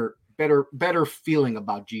a better feeling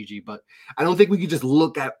about GG. But I don't think we could just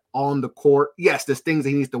look at on the court. Yes, there's things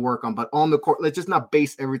he needs to work on, but on the court, let's just not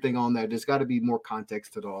base everything on that. There's got to be more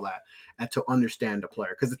context to all that and to understand the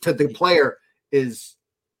player, because the player is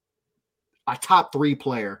a top 3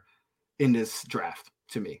 player in this draft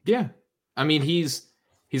to me. Yeah. I mean, he's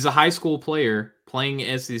He's a high school player playing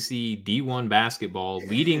SEC D1 basketball,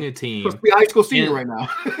 leading a team. Supposed to be a high school senior right now.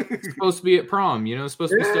 Supposed to be at prom,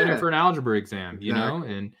 supposed to be studying for an algebra exam,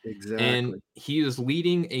 and he is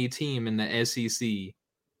leading a team in the SEC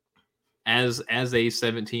as a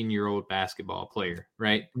 17-year-old basketball player,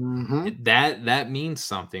 right? Mm-hmm. That means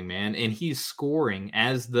something, man. And he's scoring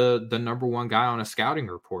as the number one guy on a scouting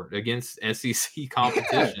report against SEC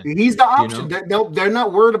competition. Yeah, he's the option. They're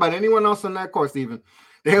not worried about anyone else on that course, Stephen.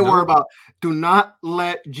 They're worried about do not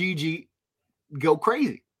let Gigi go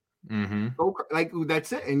crazy. Mm-hmm.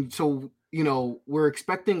 That's it. And so, we're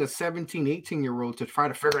expecting a 17, 18-year-old to try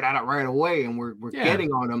to figure that out right away. And we're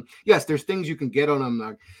getting on him. Yes, there's things you can get on him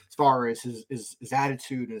as far as his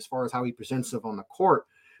attitude and as far as how he presents himself on the court.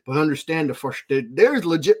 But understand there's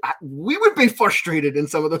legit. We would be frustrated in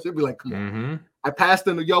some of those. We'd be like, come on. I passed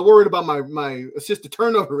him. Y'all worried about my assist to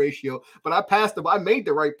turnover ratio, but I passed him. I made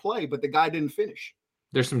the right play, but the guy didn't finish.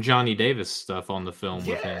 There's some Johnny Davis stuff on the film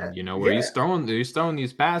with him, where he's throwing these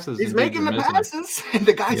passes. He's making the passes, and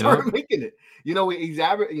the guys aren't making it. He's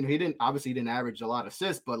average. He didn't average a lot of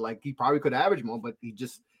assists, but he probably could average more, but he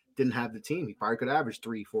just didn't have the team. He probably could average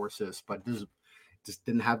 3-4 assists, but just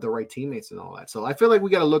didn't have the right teammates and all that. So I feel like we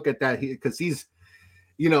got to look at that because he's,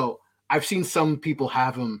 I've seen some people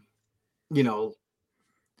have him, I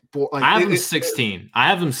have him 16. I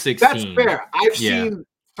have him 16. That's fair. I've seen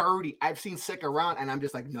 30. I've seen sick around, and I'm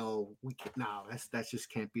just like, no, we can't. No, that just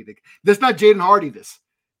can't be that's not Jaden Hardy. The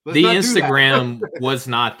Instagram was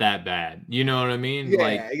not that bad. You know what I mean? The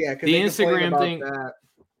Instagram thing.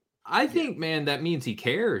 I think, man, that means he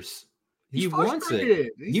cares. He wants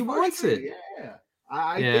it. He wants it. Yeah,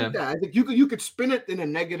 I think that. I think you could spin it in a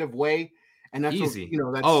negative way. And that's easy.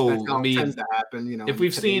 That's how it tends to happen. If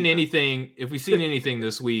we've seen anything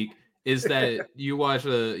this week, is that you watch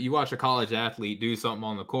a college athlete do something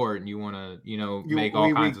on the court and you want to make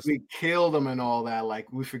all kinds of. We kill them and all that.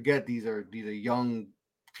 Like we forget these are young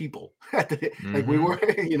people. We were,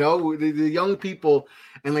 the young people,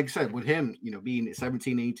 and like I said, with him, being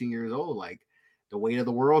 17, 18 years old, like the weight of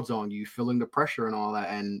the world's on you, feeling the pressure and all that,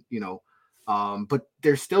 and but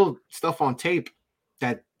there's still stuff on tape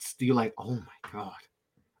that you're like, oh my god.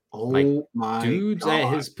 Dudes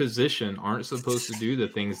at his position aren't supposed to do the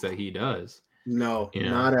things that he does. No,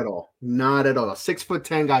 not at all. Not at all. A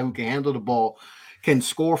 6'10" guy who can handle the ball, can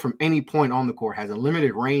score from any point on the court, has a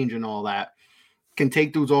limited range and all that, can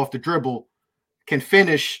take dudes off the dribble, can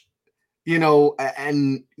finish,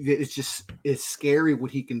 and it's scary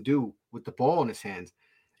what he can do with the ball in his hands.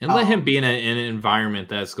 And let him be in an environment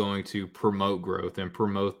that's going to promote growth and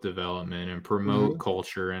promote development and promote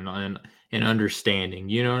culture and understanding.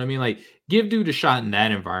 You know what I mean? Like, give dude a shot in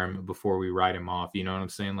that environment before we write him off. You know what I'm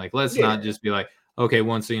saying? Like, let's not just be like, okay,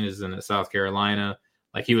 one scene is in South Carolina.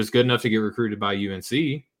 Like, he was good enough to get recruited by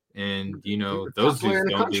UNC. And, those dudes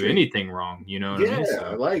don't do anything wrong. You know what I mean?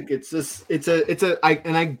 So, like,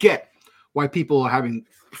 I get why people are having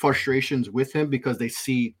frustrations with him because they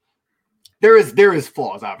see there is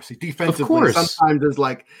flaws, obviously, defensively. Of course. Sometimes it's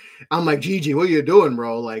like, I'm like, Gigi, what are you doing,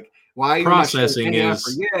 bro? Like, why are you processing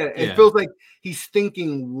is? It feels like he's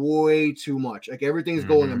thinking way too much. Like everything's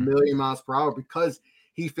going a million miles per hour because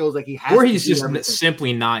he feels like he has. Or he's just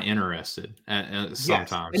simply not interested.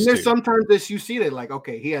 Sometimes, and there's sometimes this you see that like,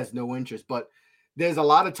 okay, he has no interest, but there's a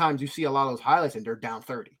lot of times you see a lot of those highlights and they're down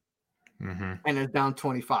 30, and they're down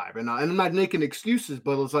 25, and I'm not making excuses,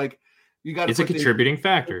 but it's like. It's a contributing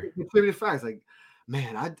factor. Contributing factors, like,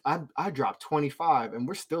 man, I dropped 25 and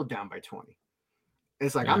we're still down by 20.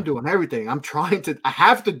 It's like I'm doing everything. I'm trying to. I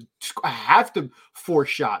have to force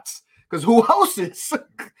shots because who else is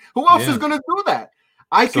going to do that?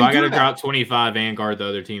 I got to drop 25 and guard the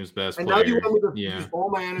other team's best player. And now you want me to use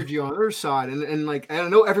all my energy on their side, and like I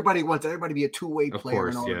know everybody wants everybody to be a two-way player.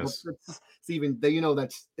 Of course, and all yes. That. It's even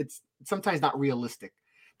it's sometimes not realistic.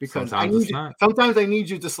 Because sometimes I need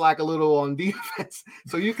you to slack a little on defense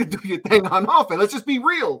so you can do your thing on offense. Let's just be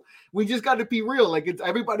real. We just got to be real. Like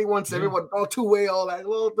everybody wants everyone two-way, all that.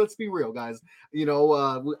 Well, let's be real, guys.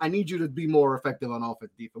 I need you to be more effective on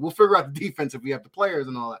offense, defense. We'll figure out the defense if we have the players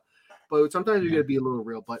and all that. But sometimes you got to be a little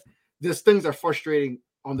real. But there's things that are frustrating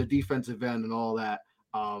on the defensive end and all that.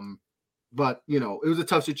 But it was a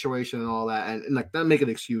tough situation and all that, and like not making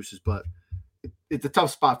excuses, but. It's a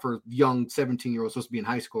tough spot for young 17-year-olds supposed to be in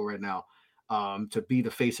high school right now to be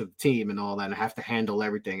the face of the team and all that and have to handle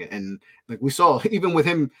everything. And like we saw, even with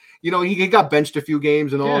him, he got benched a few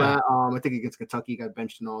games and all that. I think against Kentucky, he got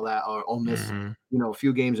benched and all that, or Ole Miss, a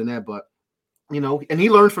few games in there. But, and he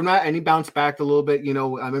learned from that and he bounced back a little bit.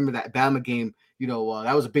 I remember that Bama game,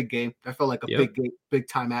 that was a big game. That felt like a big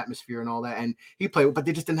time atmosphere and all that. And he played, but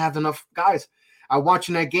they just didn't have enough guys. I'm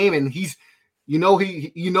watching that game, and he's, he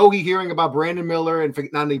hearing about Brandon Miller and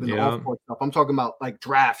not even the off-court stuff. I'm talking about like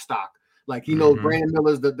draft stock. Like he knows Brandon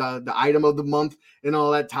Miller's the item of the month and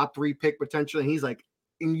all that, top 3 pick potential. And he's like,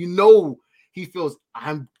 and he feels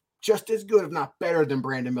I'm just as good, if not better, than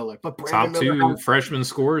Brandon Miller. But Brandon top Miller 2 freshman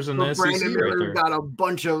scores in the SEC. Brandon Miller got a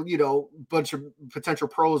bunch of potential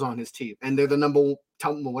pros on his team, and they're the number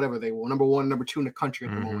 1, number 2 in the country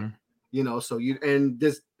at the moment. So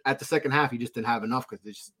this at the second half, he just didn't have enough because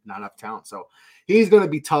there's just not enough talent. So he's going to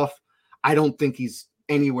be tough. I don't think he's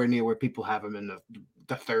anywhere near where people have him in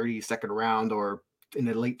the 30th, second round, or in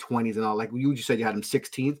the late 20s and all. Like you just said, you had him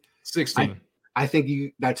 16th. 16. I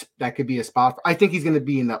think that could be a spot. I think he's going to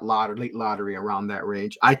be in that late lottery around that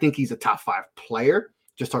range. I think he's a top 5 player.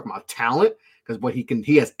 Just talking about talent, because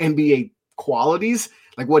he has NBA qualities.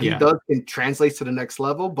 Like what he does can translate to the next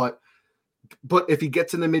level. But if he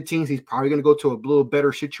gets in the mid-teens, he's probably going to go to a little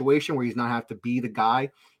better situation where he's not have to be the guy,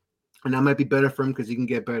 and that might be better for him because he can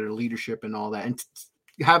get better leadership and all that, and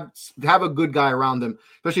have a good guy around him,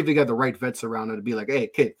 especially if they got the right vets around him to be like, hey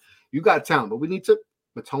kid, you got talent, but we need to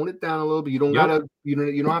tone it down a little bit. You don't gotta, you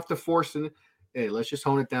don't have to force it. Hey, let's just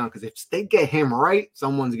tone it down, because if they get him right,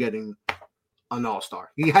 someone's getting an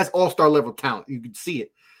all-star. He has all-star level talent. You can see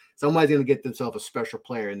it. Somebody's going to get themselves a special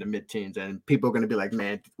player in the mid-teens, and people are going to be like,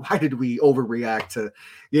 man, why did we overreact to,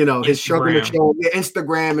 his shrugging the shoulder,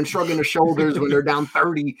 Instagram and shrugging the shoulders when they're down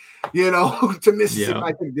 30, to Mississippi.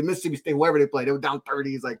 I think the Mississippi State, wherever they play, they were down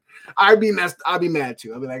 30. He's like, I'd be mad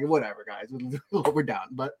too. I'd be like, whatever, guys, we're down.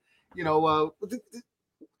 But,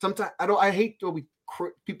 sometimes I hate when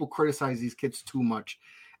people criticize these kids too much.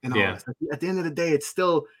 And all this. At the end of the day, it's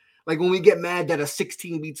still like when we get mad that a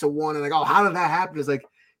 16 beats a 1 and like, oh, how did that happen? It's like,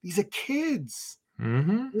 these are kids.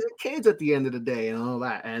 These are kids at the end of the day and all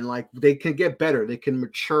that. And like they can get better. They can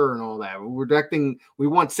mature and all that. We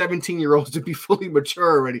want 17-year-olds to be fully mature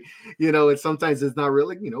already. And sometimes it's not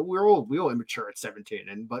really, we're old. We all immature at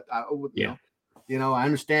 17. But I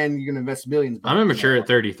understand you're going to invest millions. But, I'm immature at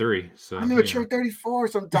 33. So I'm immature at 34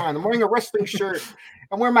 sometimes. I'm wearing a wrestling shirt.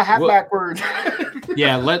 I'm wearing my hat backwards.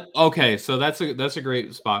 Okay. So that's a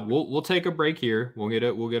great spot. We'll take a break here. We'll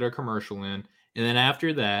get a commercial in. And then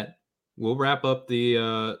after that, we'll wrap up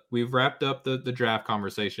we've wrapped up the draft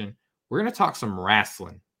conversation. We're going to talk some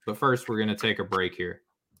wrestling. But first, we're going to take a break here.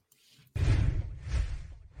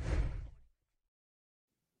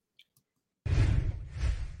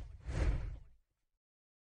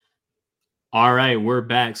 All right, we're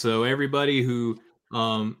back. So everybody who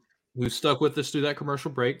stuck with us through that commercial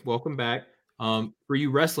break, welcome back. For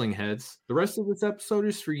you wrestling heads, the rest of this episode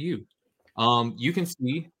is for you. You can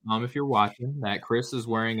see, if you're watching, that Chris is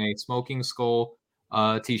wearing a Smoking Skull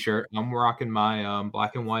t-shirt. I'm rocking my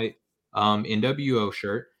black and white NWO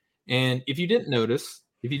shirt. And if you did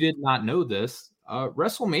not know this,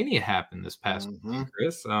 WrestleMania happened this past week,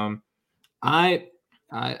 Chris. I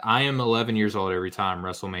am 11 years old every time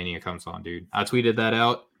WrestleMania comes on, dude. I tweeted that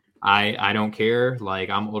out. I don't care. Like,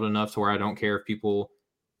 I'm old enough to where I don't care if people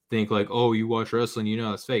think like, oh, you watch wrestling,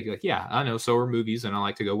 it's fake. Like, yeah, I know. So are movies, and I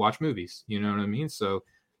like to go watch movies. You know what I mean? So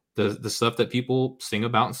the stuff that people sing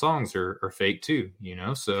about in songs are fake too.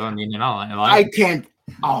 So I mean, I can't.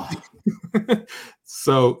 Oh,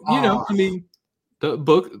 so I mean, the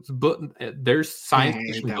book, there's science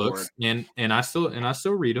fiction books, and I still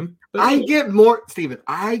read them. But I get more, Steven.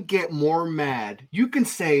 I get more mad. You can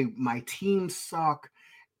say my team suck,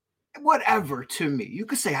 whatever to me. You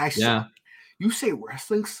could say I suck. Yeah. You say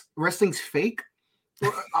wrestling's fake.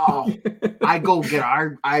 Oh, I go get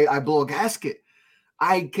I blow a gasket.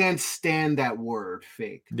 I can't stand that word,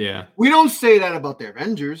 fake. Yeah, we don't say that about the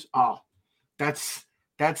Avengers. Oh, that's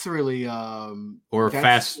really or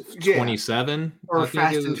Fast 27 or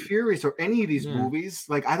Fast and Furious or any of these movies.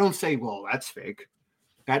 Like, I don't say, well, that's fake.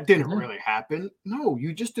 That didn't really happen. No,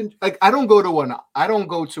 you just didn't. Like, I don't go to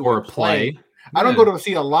a play. I don't go to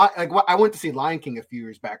see a lot. Like, I went to see Lion King a few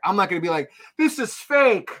years back. I'm not going to be like, this is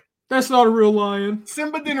fake. That's not a real lion.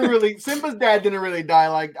 Simba's dad didn't really die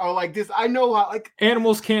like this. I know how, like,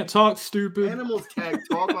 animals can't talk, stupid. Animals can't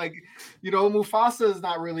talk. Like, Mufasa is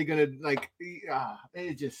not really going to, like,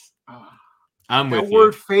 it just, I'm with you. The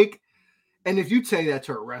word fake. And if you say that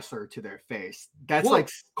to a wrestler to their face, that's like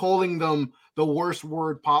calling them the worst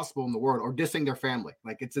word possible in the world, or dissing their family.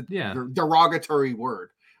 Like, it's a derogatory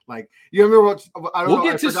word. Like, you remember what? I don't know.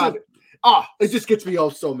 I forgot. It just gets me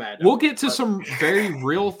all so mad. We'll get to some very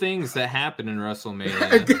real things that happen in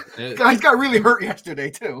WrestleMania. Guys got really hurt yesterday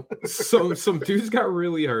too. So some dudes got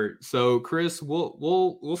really hurt. So Chris,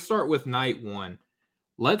 we'll start with night one.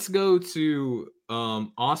 Let's go to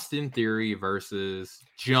Austin Theory versus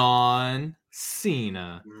John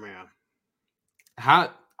Cena. Man,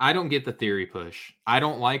 I don't get the Theory push. I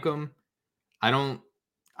don't like him. I'm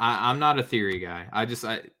not a Theory guy.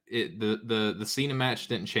 The Cena match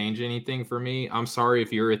didn't change anything for me. I'm sorry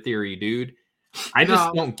if you're a Theory dude. I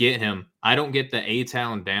just don't get him. I don't get the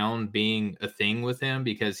A-Town down being a thing with him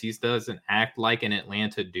because he doesn't act like an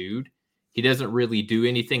Atlanta dude. He doesn't really do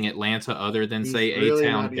anything Atlanta other than say really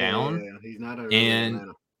A-Town down. Yeah. He's not a really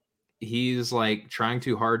Atlanta. He's like trying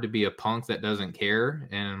too hard to be a punk that doesn't care.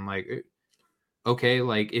 And I'm like, okay,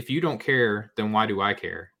 like if you don't care, then why do I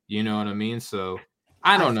care? You know what I mean? So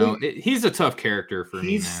I don't know. He's a tough character for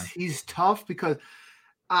me, man. He's tough because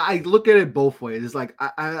I look at it both ways. It's like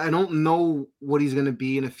I don't know what he's going to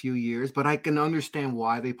be in a few years, but I can understand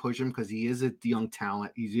why they push him because he is a young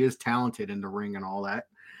talent. He is talented in the ring and all that.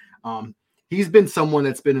 He's been someone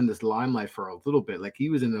that's been in this limelight for a little bit. Like he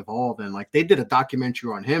was in Evolve and like they did a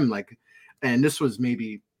documentary on him. Like, and this was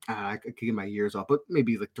maybe I could get my years off, but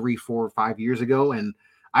maybe like 3, 4, 5 years ago. And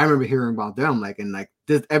I remember hearing about them. Like, and like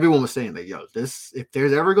this, everyone was saying like, yo, if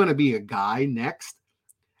there's ever going to be a guy next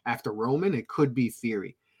after Roman, it could be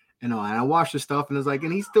Theory. And I watched the stuff and it's like,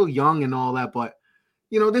 and he's still young and all that, but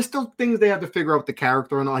there's still things they have to figure out with the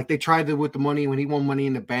character and like they tried to with the money when he won Money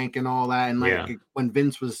in the Bank and all that, and like when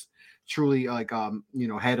Vince was truly like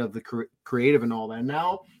head of the creative and all that.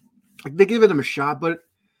 Now like they give him a shot, but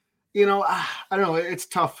I don't know, it's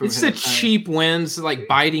tough for him. It's the cheap wins, like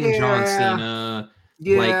biting John Cena.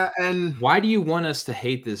 Yeah, like, and why do you want us to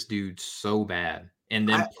hate this dude so bad and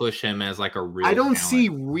then push him as like a real I don't talent? see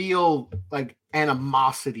real like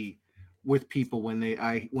animosity with people when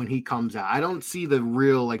he comes out. I don't see the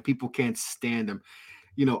real like people can't stand him.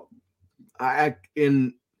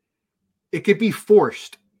 It could be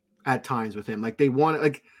forced at times with him. Like they want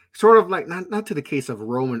like sort of like not to the case of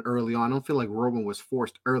Roman early on. I don't feel like Roman was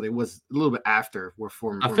forced early. It was a little bit after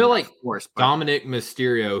I feel like forced, Dominic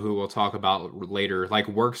Mysterio, who we'll talk about later, like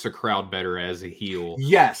works the crowd better as a heel.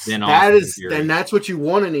 Yes, that's what you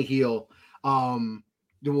want in a heel.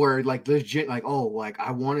 Where like legit, like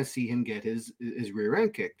I want to see him get his rear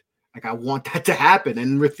end kicked. Like I want that to happen.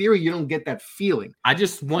 And with Theory, you don't get that feeling. I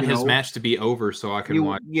just want his match to be over so I can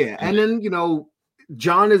watch. Yeah, and then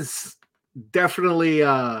John is definitely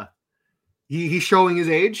he's showing his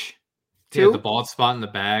age too. Yeah, the bald spot in the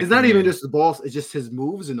back. It's not even just the balls; it's just his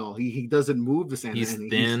moves and all. He doesn't move the same. He's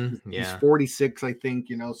thin. He's 46, I think.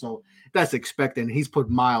 So that's expected. He's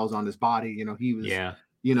put miles on his body. He was. Yeah.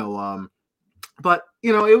 But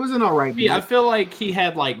it was an all right. Yeah, I feel like he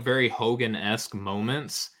had like very Hogan-esque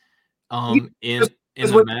moments in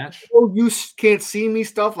the match. You can't see me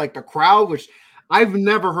stuff like the crowd, which I've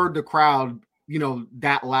never heard the crowd,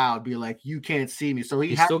 that loud be like, you can't see me. So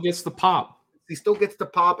he still gets the pop. He still gets the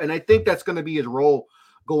pop, and I think that's going to be his role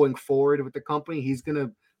going forward with the company. He's going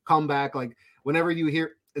to come back like whenever you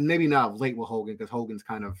hear. And maybe not late with Hogan because Hogan's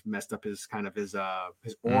kind of messed up his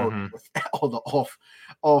aura with all the off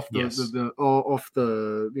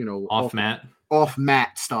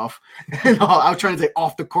mat stuff. I was trying to say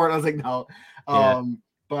off the court. I was like no,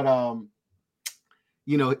 but I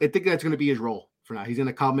think that's going to be his role for now. He's going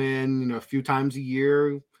to come in a few times a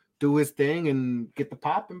year, do his thing, and get the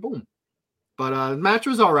pop, and boom. But the match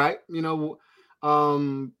was all right.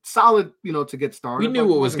 Solid, to get started. We knew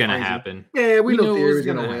what was going to happen. Yeah, we knew Theory was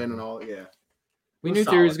going to win and all. Yeah, we knew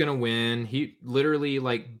Theory was going to win. He literally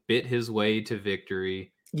like bit his way to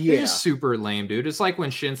victory. Yeah, it's just super lame, dude. It's like when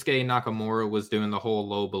Shinsuke Nakamura was doing the whole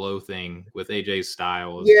low blow thing with AJ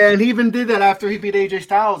Styles. Yeah, and he even did that after he beat AJ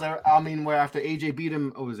Styles. I mean, where after AJ beat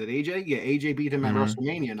him, was it AJ? Yeah, AJ beat him at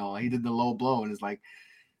WrestleMania and all. He did the low blow, and it's like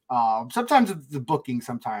sometimes it's the booking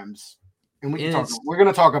sometimes. And we're going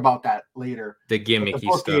to talk about that later. The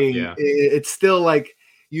gimmicky stuff, yeah. It's still like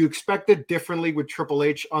you expect it differently with Triple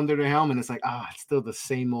H under the helm, and it's like, it's still the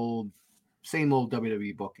same old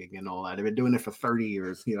WWE booking and all that. They've been doing it for 30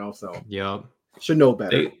 years, so yep. Should know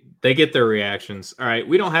better. They get their reactions. All right,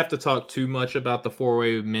 we don't have to talk too much about the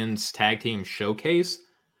 4-way men's tag team showcase.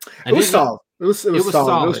 It was solid. It was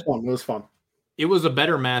solid. It was fun. It was a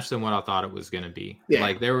better match than what I thought it was going to be. Yeah.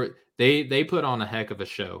 Like they put on a heck of a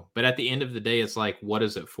show, but at the end of the day, it's like, what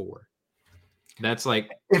is it for? That's like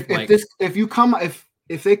if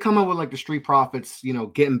they come up with like the Street Profits,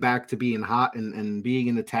 getting back to being hot and being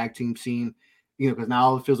in the tag team scene, because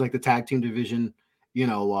now it feels like the tag team division,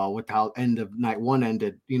 with how end of night one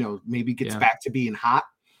ended, maybe gets back to being hot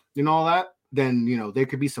and all that. Then there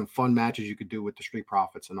could be some fun matches you could do with the Street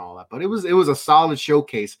Profits and all that. But it was a solid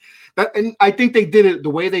showcase. And I think they did it the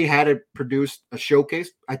way they had it produced, a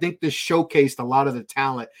showcase. I think this showcased a lot of the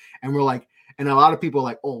talent, and we're like, and a lot of people are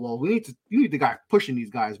like, oh well, you need the guy pushing these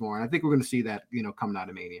guys more. And I think we're going to see that coming out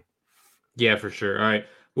of Mania. Yeah, for sure. All right,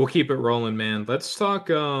 We'll keep it rolling, man. Let's talk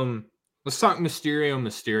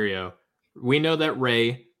Mysterio. We know that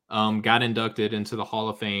Ray got inducted into the Hall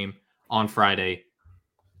of Fame on Friday.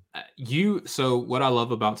 So what I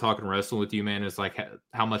love about talking wrestling with you, man, is like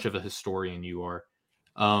how much of a historian you are.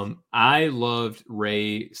 I loved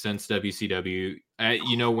Ray since WCW.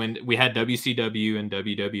 When we had WCW and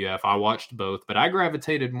WWF, I watched both, but I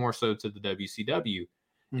gravitated more so to the WCW.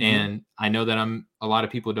 Mm-hmm. And I know that a lot of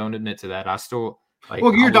people don't admit to that. I still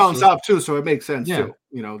you're down south too, so it makes sense too.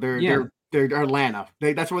 They're Atlanta.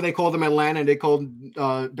 That's where they call them Atlanta, and they call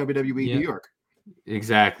WWE New York.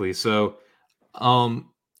 Exactly. So,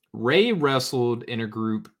 Ray wrestled in a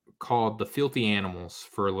group called the Filthy Animals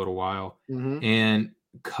for a little while, and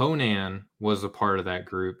Conan was a part of that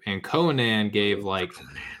group, and Conan gave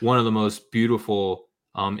one of the most beautiful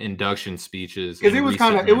induction speeches. Because it was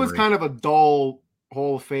kind of a dull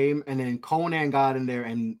Hall of Fame, and then Conan got in there,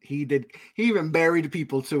 and he even buried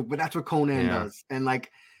people too. But that's what Conan does, and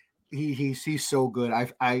he's so good.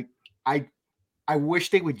 I wish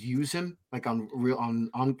they would use him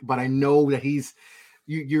on, but I know that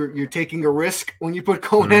you're taking a risk when you put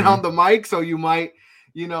Conan on the mic, so you might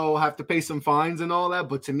have to pay some fines and all that.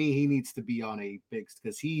 But to me, he needs to be on a big,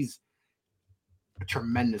 because he's a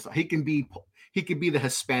tremendous. He can be the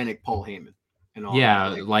Hispanic Paul Heyman. And all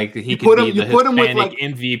that. He could be the Hispanic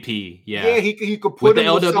MVP. Yeah, he could put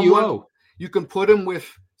him with the LWO. You can put him with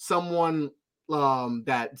someone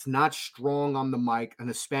that's not strong on the mic, an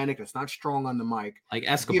Hispanic that's not strong on the mic, like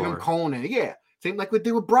Escobar. Give him Conan, same like what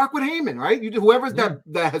they did with Brock with Heyman, right? Whoever's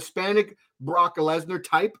that Hispanic Brock Lesnar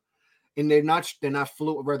type, and they're not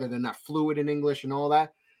fluid, rather they're not fluid in English and all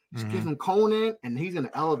that. Just give him Conan, and he's gonna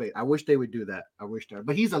elevate. I wish they would do that.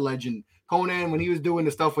 But he's a legend. Conan, when he was doing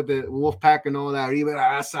the stuff with the Wolfpack and all that, he's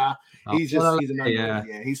another.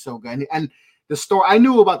 He's so good. And the story, I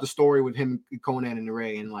knew about the story with him, Conan and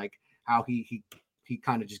Ray, and how he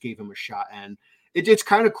kind of just gave him a shot. And it's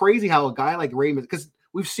kind of crazy how a guy like Ray, because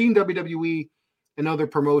we've seen WWE and other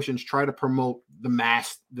promotions try to promote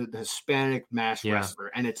the Hispanic masked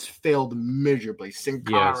wrestler, and it's failed miserably. Sin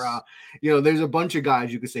Cara, there's a bunch of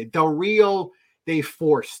guys you could say. Del Rio, they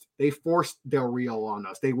forced Del Rio on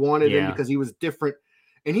us. They wanted him because he was different,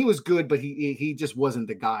 and he was good, but he just wasn't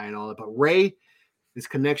the guy and all that. But Ray, his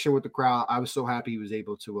connection with the crowd, I was so happy he was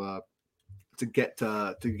able to get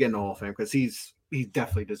in the Hall of Fame, because he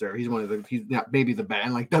definitely deserves. He's one of he's not maybe the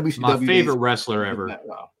best. Like WCW, my favorite wrestler ever.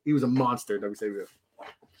 He was a monster. WCW.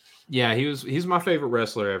 Yeah, he's my favorite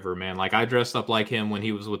wrestler ever, man. I dressed up like him when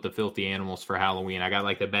he was with the Filthy Animals for Halloween. I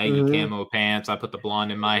got the baggy camo pants. I put the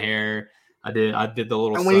blonde in my hair. I did the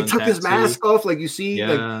little. And when he took his mask off, you see,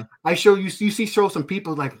 I show you show some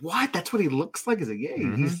people what? That's what he looks like.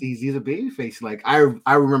 He's he's a baby face. I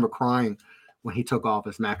remember crying when he took off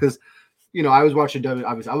his mask, because I was watching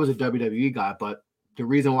I was a WWE guy, but the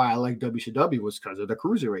reason why I like WCW was because of the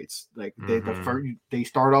cruiserweights. They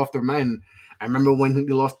start off their men. I remember when he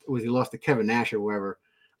lost to Kevin Nash or whoever,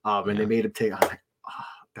 and they made him take. I was like,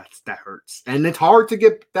 that hurts, and it's hard to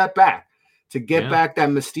get that back. To get back that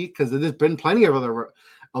mystique, because there's been plenty of other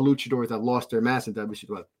luchadors that lost their mask in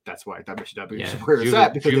WCW. That's why WCW is where it's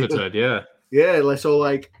at. Juventud,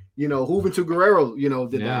 Juventud Guerrero,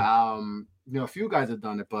 did that. A few guys have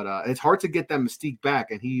done it, but it's hard to get that mystique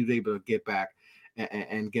back, and he was able to get back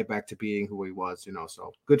and get back to being who he was.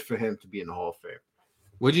 So good for him to be in the Hall of Fame.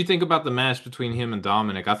 What do you think about the match between him and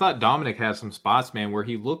Dominic? I thought Dominic had some spots, man, where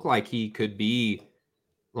he looked like he could be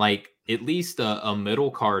at least a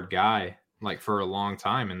middle card guy. For a long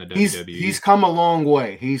time in the WWE. He's come a long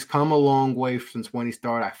way. He's come a long way since when he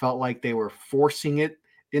started. I felt like they were forcing it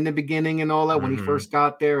in the beginning and all that when he first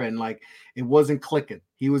got there, and it wasn't clicking.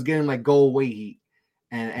 He was getting go away heat.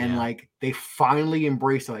 And they finally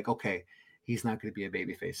embraced it, okay, he's not going to be a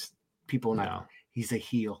babyface. People not he's a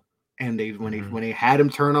heel. And when they had him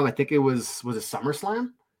turn on, I think it was it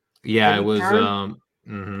SummerSlam? Yeah, it was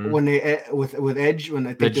when they with Edge, when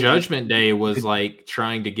I think the Judgment Day was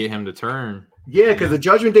trying to get him to turn. Yeah, because the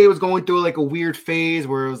Judgment Day was going through a weird phase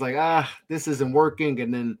where it was this isn't working,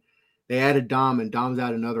 and then they added Dom, and Dom's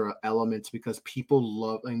added another elements because people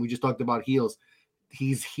love. And we just talked about heels.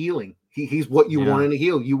 He's healing. He's what you want in a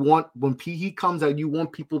heel. You want when he comes out, you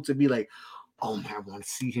want people to be oh man, I want to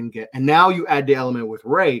see him get. And now you add the element with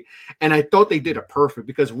Ray, and I thought they did it perfect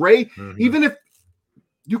because Ray, even if.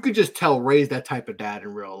 You could just tell Ray's that type of dad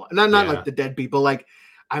in real life. Not like the deadbeat, but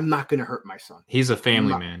I'm not going to hurt my son. He's a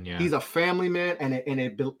family man. Yeah, he's a family man, and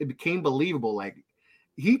it became believable.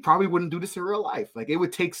 He probably wouldn't do this in real life. It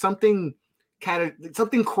would take something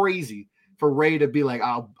crazy for Ray to be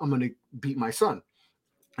I'm going to beat my son.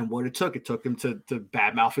 and what it took him to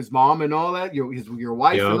badmouth his mom and all that, your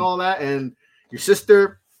wife and all that, and your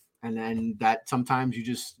sister. And then that sometimes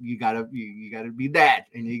you gotta be dad,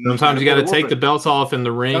 and sometimes you gotta take the belt off in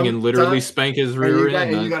the ring and literally spank his rear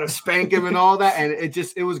end. And you gotta spank him and all that. And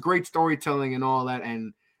it was great storytelling and all that.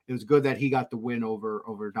 And it was good that he got the win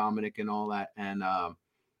over Dominic and all that. And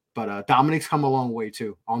but Dominic's come a long way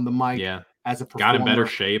too on the mic. Yeah, as a performer. Got in better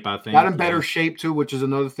shape, I think. Got in better shape too, which is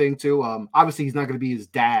another thing too. Obviously he's not going to be his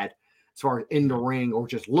dad as far as in the ring or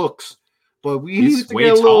just looks. But he's way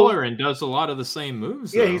taller and does a lot of the same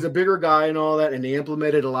moves. Yeah, he's a bigger guy and all that, and they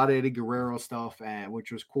implemented a lot of Eddie Guerrero stuff,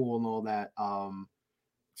 which was cool and all that.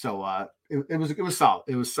 So it was solid.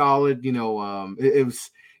 It was solid. You know, it was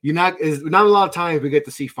not a lot of times we get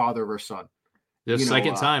to see father versus son. The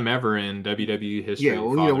second time ever in WWE history. Yeah,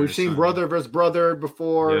 well, we've seen brother versus brother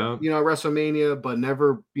before. Yep. WrestleMania, but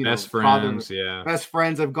never best friends. Best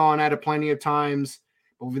friends have gone at it plenty of times,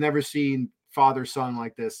 but we've never seen father-son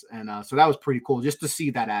like this, and so that was pretty cool just to see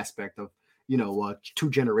that aspect of two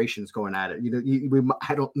generations going at it.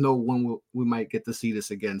 I don't know when we might get to see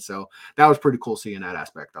this again, so that was pretty cool seeing that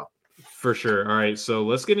aspect though. For sure. All right, so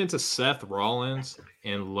let's get into Seth Rollins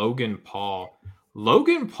and Logan Paul.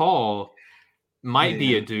 Logan Paul might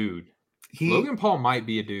be a dude. Logan Paul might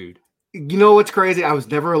be a dude. You know what's crazy? I was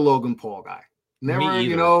never a Logan Paul guy. Never,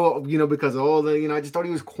 because of all the, I just thought he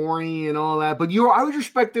was corny and all that. But I always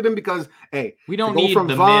respected him because, hey, we don't need the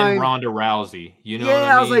men Ronda Rousey. What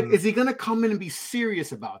I was like, is he gonna come in and be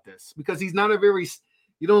serious about this? Because he's not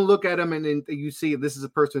you don't look at him and then you see this is a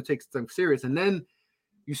person who takes them serious, and then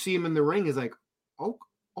you see him in the ring is like, oh,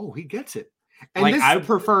 he gets it. And I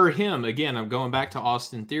prefer him again. I'm going back to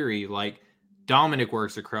Austin Theory, like. Dominic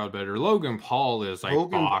works the crowd better. Logan Paul is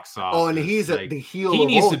box office. Oh, and he's the heel. He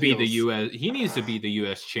needs to be the US. He needs to be the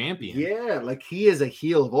US champion. Yeah, like he is a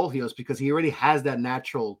heel of all heels because he already has that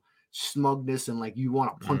natural smugness and like you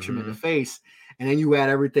want to punch him in the face. And then you add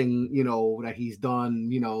everything that he's done.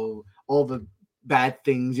 All the bad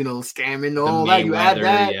things. Scamming, all that. You add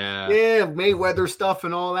that, Mayweather stuff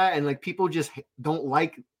and all that, and like people just don't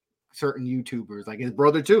like certain YouTubers, like his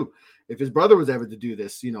brother too. If his brother was ever to do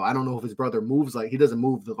this, I don't know if his brother moves he doesn't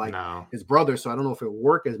move his brother, so I don't know if it would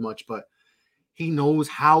work as much, but he knows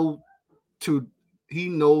how to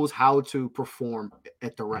perform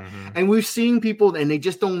at the right. And we've seen people and they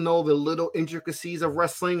just don't know the little intricacies of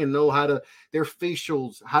wrestling and know their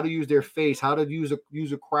facials, how to use their face, how to use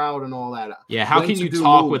a crowd and all that. Yeah, how can you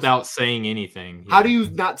talk without saying anything? How do you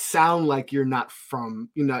not sound like you're not from,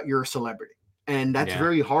 you're a celebrity? And that's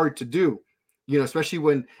very hard to do. Especially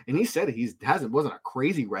when, and he said wasn't a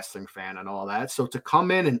crazy wrestling fan and all that. So to come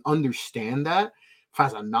in and understand that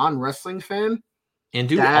as a non-wrestling fan and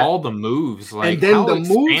do all the moves, like and then how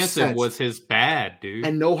expansive was his bad, dude,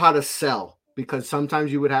 and know how to sell, because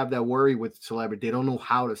sometimes you would have that worry with celebrity. They don't know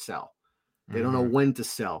how to sell. They don't know when to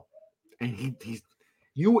sell. And if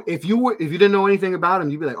you didn't know anything about him,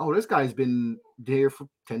 you'd be like, oh, this guy's been there for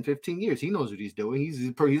 10, 15 years. He knows what he's doing. He's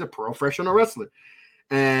a professional wrestler.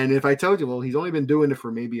 And if I told you, well, he's only been doing it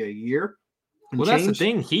for maybe a year. Well, that's the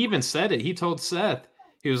thing. He even said it. He told Seth,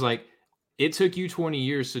 he was like, it took you 20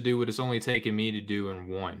 years to do what it's only taken me to do in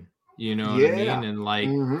one. You know what I mean? And like,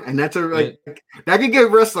 and that's that could get a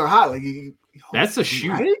wrestler hot. Like, that's a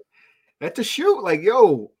shoot. Right? That's a shoot. Like,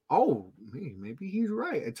 maybe he's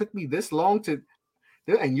right. It took me this long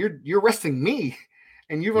and you're wrestling me,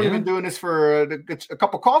 and you've only been doing this for a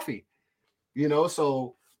cup of coffee.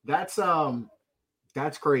 So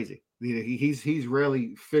that's crazy. He's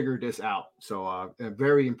really figured this out. So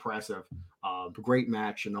very impressive. Great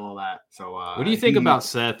match and all that. So what do you think about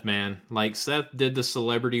Seth, man? Like Seth did the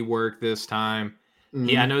celebrity work this time.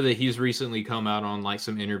 I know that he's recently come out on like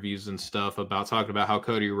some interviews and stuff about talking about how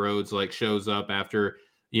Cody Rhodes like shows up after,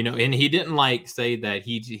 and he didn't like say that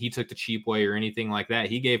he took the cheap way or anything like that.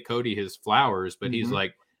 He gave Cody his flowers, but he's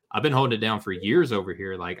like, I've been holding it down for years over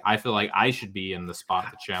here. Like, I feel like I should be in the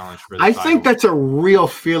spot to challenge for the title. Think that's a real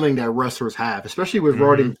feeling that wrestlers have, especially with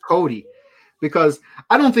Roddy and Cody, because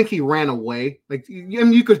I don't think he ran away. Like,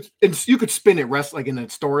 you could spin it like in a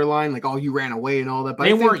storyline, like, oh, you ran away and all that. But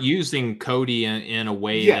they weren't using Cody in a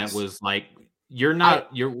way that was like, you're not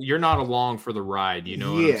along for the ride. You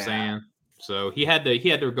know what I'm saying? So he had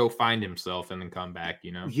to go find himself and then come back.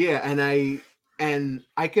 Yeah, and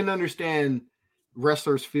I can understand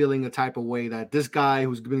wrestlers feeling a type of way that this guy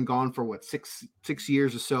who's been gone for 6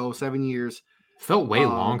 years or so, 7 years, felt way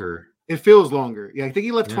longer. It feels longer. Yeah, I think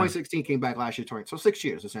he left 2016, came back last year, so 6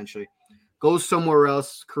 years essentially. Goes somewhere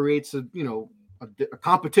else, creates a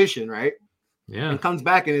competition, right? Yeah, and comes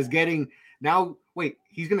back and is getting now. Wait,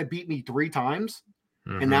 he's gonna beat me 3 times,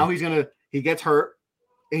 and now he gets hurt,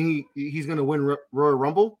 and he's going to win Royal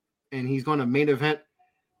Rumble, and he's going to main event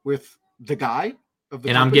with the guy of the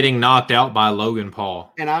and company. I'm getting knocked out by Logan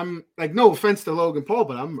Paul. And I'm like, no offense to Logan Paul,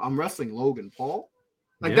 but I'm wrestling Logan Paul.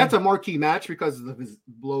 Like, that's a marquee match because of his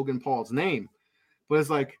Logan Paul's name. But it's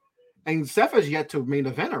like, and Seth has yet to main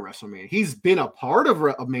event at WrestleMania. He's been a part of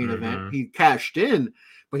a main event. He cashed in,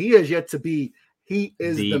 but he has yet to be. He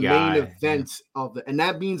is the main event of the, and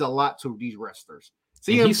that means a lot to these wrestlers.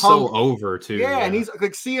 He's Punk, so over too. Yeah, and he's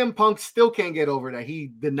like CM Punk still can't get over that he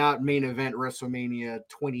did not main event WrestleMania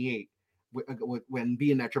 28 when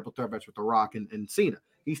being that triple threat match with The Rock and Cena.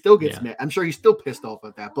 He still gets mad. I'm sure he's still pissed off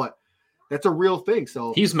at that, but that's a real thing.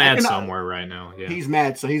 So he's mad somewhere right now. Yeah, he's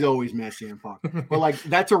mad. So he's always mad, CM Punk. But like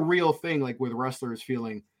that's a real thing. Like with wrestlers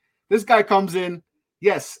feeling, this guy comes in.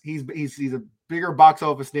 Yes, he's a bigger box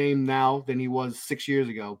office name now than he was 6 years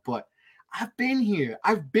ago. But I've been here.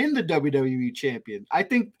 I've been the WWE champion. I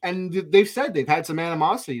think, and they've said they've had some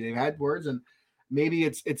animosity. They've had words, and maybe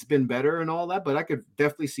it's been better and all that. But I could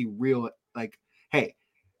definitely see real like, hey,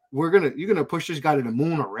 you're gonna push this guy to the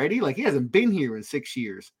moon already. Like he hasn't been here in 6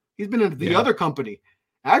 years. He's been in the other company.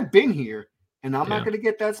 I've been here, and I'm not going to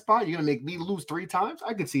get that spot. You're going to make me lose 3 times?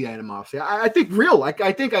 I could see that animosity. I think real. Like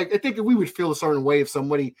I think we would feel a certain way if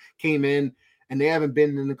somebody came in and they haven't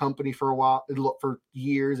been in the company for a while, for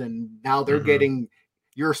years, and now they're getting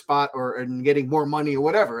your spot and getting more money or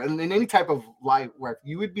whatever. And in any type of life where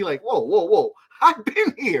you would be like, whoa, I've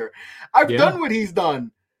been here. I've done what he's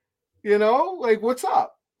done. You know, like what's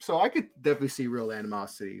up? So I could definitely see real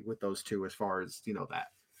animosity with those two as far as that.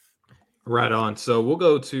 Right on. So we'll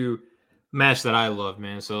go to match that I love,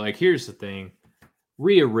 man. So like, here's the thing: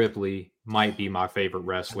 Rhea Ripley might be my favorite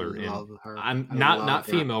wrestler, and I'm not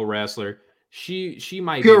female wrestler. She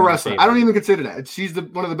might pure be wrestler. I don't even consider that. She's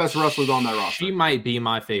one of the best wrestlers on that roster. She might be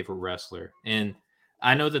my favorite wrestler, and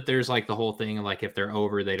I know that there's like the whole thing like if they're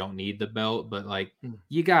over, they don't need the belt, but like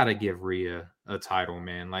you gotta give Rhea a title,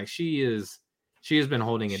 man. Like she has been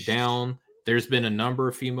holding it down. There's been a number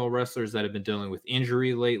of female wrestlers that have been dealing with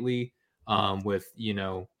injury lately. With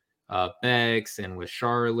Bex and with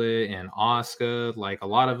Charlotte and Asuka, like a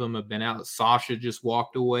lot of them have been out. Sasha just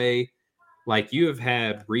walked away. Like you have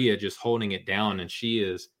had Rhea just holding it down, and she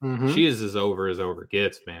is as over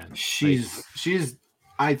gets, man.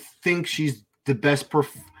 I think she's the best.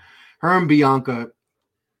 Her and Bianca.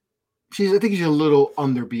 I think she's a little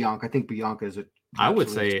under Bianca. I think Bianca is I would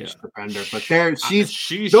say defender, but those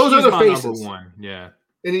she's are the my faces. Number one. Yeah.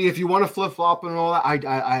 And if you want to flip flop and all that,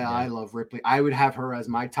 I love Ripley. I would have her as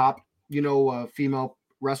my top, female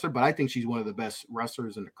wrestler, but I think she's one of the best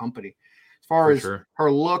wrestlers in the company. As far as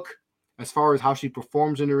her look, as far as how she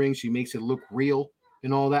performs in the ring, she makes it look real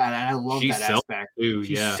and all that. And I love that aspect.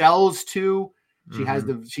 She sells too. She has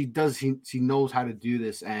she knows how to do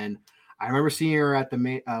this. And I remember seeing her at the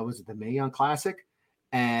Mae Young Classic,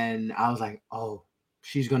 and I was like, oh,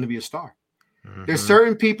 she's going to be a star. There's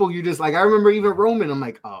certain people you just like. I remember even Roman. I'm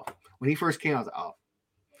like, oh, when he first came, I was like, oh.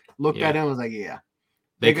 Looked at him, I was like, yeah.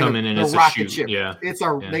 They come in and it's a shoot. Ship. Yeah,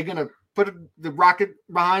 they're gonna put the rocket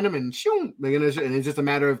behind him and shoot. And it's just a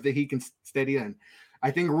matter of that he can steady in.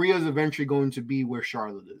 I think Rhea's eventually going to be where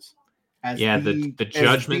Charlotte is. The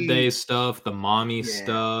Judgment Day stuff, the mommy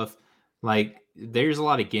stuff. Like, there's a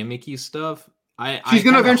lot of gimmicky stuff. She's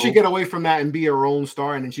gonna eventually get away from that and be her own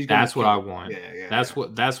star, and then she's gonna. That's what I want.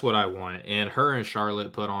 That's what I want. And her and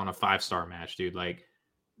Charlotte put on a 5-star match, dude. Like,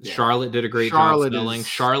 Charlotte did a great job selling.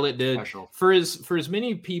 Charlotte did for as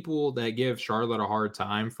many people that give Charlotte a hard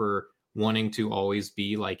time for wanting to always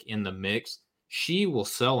be like in the mix. She will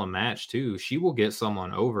sell a match too. She will get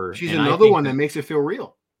someone over. She's another one that makes it feel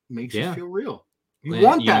real. Makes it feel real. You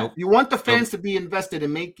want that. You want the fans to be invested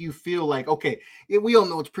and make you feel like, okay, we all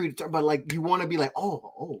know it's predetermined, but like you want to be like,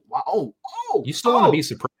 oh, wow, you still want to be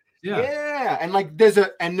surprised. Yeah. And like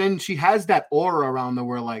and then she has that aura around her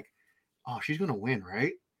where like, oh, she's gonna win,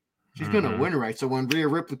 right? She's gonna win, right? So when Rhea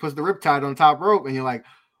Ripley puts the riptide on the top rope, and you're like,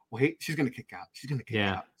 wait, she's gonna kick out. She's gonna kick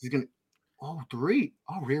out. She's gonna. Oh, 3.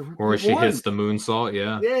 Oh, Rhea Ripley. Or she hits the moonsault.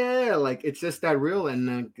 Yeah. Like it's just that real,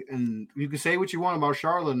 and you can say what you want about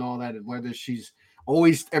Charlotte and all that, and whether she's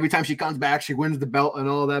always every time she comes back, she wins the belt and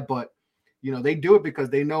all that. But they do it because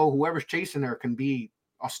they know whoever's chasing her can be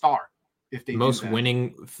a star. If they most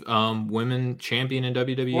winning women champion in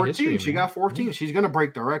WWE 14. history. She got 14. Yeah. She's gonna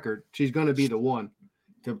break the record. She's gonna be the one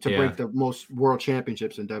to break the most world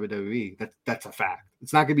championships in WWE. That's a fact.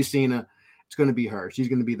 It's not gonna be Cena. It's gonna be her. She's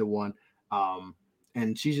gonna be the one.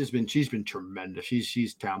 And she's been tremendous.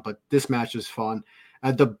 She's talented. But this match was fun.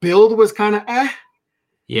 The build was kind of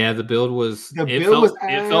Yeah, the build was. It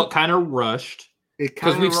felt kind of rushed. it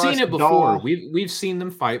because kind we've of seen it rushed before. Daw. We've seen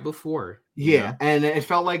them fight before. Yeah, and it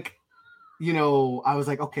felt like, I was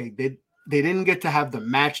like, okay, they didn't get to have the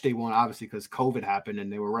match they want, obviously, because COVID happened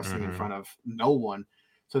and they were wrestling in front of no one.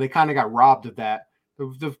 So they kind of got robbed of that.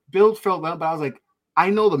 The build felt well, but I was like, I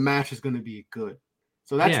know the match is going to be good.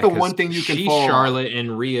 So that's the one thing you can follow. Charlotte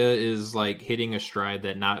and Rhea is like hitting a stride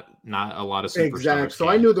that not a lot of superstars. Exactly. So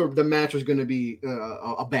I knew the match was going to be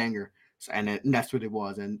a banger, and that's what it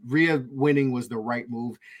was. And Rhea winning was the right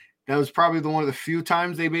move. That was probably one of the few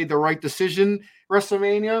times they made the right decision.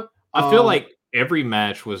 WrestleMania. I feel like every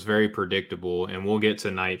match was very predictable, and we'll get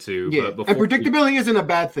to night 2. Yeah, but and predictability isn't a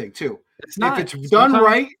bad thing too. It's not. If it's done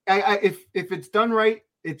right, if it's done right,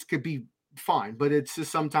 it could be fine. But it's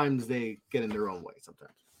just sometimes they get in their own way.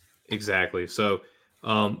 Sometimes. Exactly. So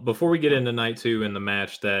before we get into night 2 and the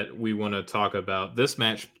match that we want to talk about, this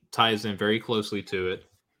match ties in very closely to it.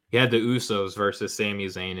 You had the Usos versus Sami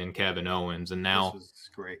Zayn and Kevin Owens, and now this was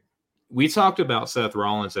great. We talked about Seth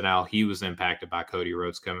Rollins and how he was impacted by Cody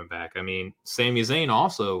Rhodes coming back. I mean, Sami Zayn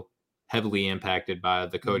also heavily impacted by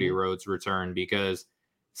the Cody Rhodes return, because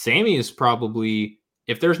Sami is probably,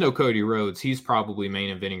 if there's no Cody Rhodes, he's probably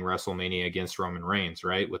main eventing WrestleMania against Roman Reigns,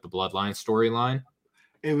 right? With the Bloodline storyline.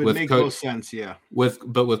 It would make no sense, yeah.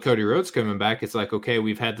 But with Cody Rhodes coming back, it's like, okay,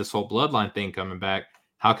 we've had this whole Bloodline thing coming back.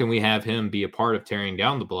 How can we have him be a part of tearing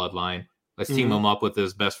down the Bloodline? Let's team him up with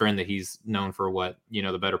his best friend that he's known for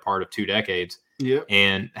the better part of 2 decades. Yeah.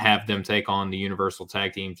 And have them take on the Universal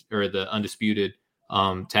Tag Teams, or the undisputed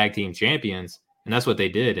tag team champions. And that's what they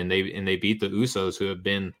did. And they beat the Usos, who have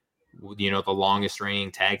been, the longest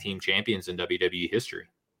reigning tag team champions in WWE history.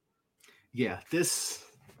 Yeah. The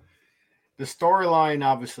storyline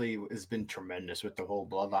obviously has been tremendous with the whole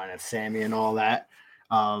Bloodline of Sami and all that.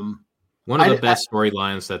 One of the best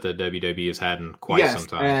storylines that the WWE has had in quite some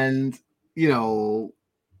time. And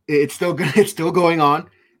it's still good. It's still going on,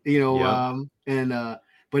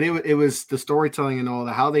 but it was the storytelling and all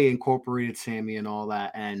that, how they incorporated Sami and all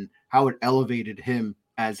that, and how it elevated him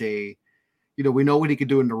as a, we know what he could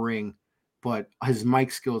do in the ring, but his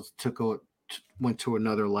mic skills went to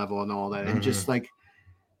another level and all that. And just like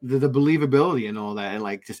the believability and all that, and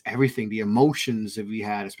like just everything, the emotions that we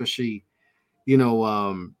had, especially,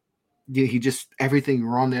 he just, everything,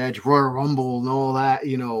 we're on the edge, Royal Rumble and all that,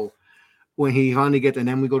 when he finally gets, and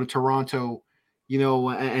then we go to Toronto,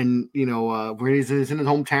 where he's in his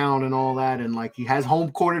hometown and all that, and like he has home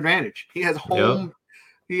court advantage, he has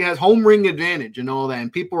home ring advantage and all that,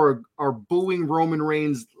 and people are booing Roman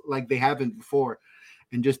Reigns like they haven't before,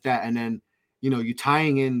 and just that, and then you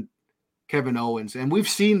tying in Kevin Owens, and we've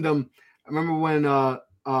seen them. I remember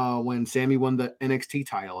when Sami won the NXT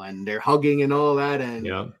title, and they're hugging and all that,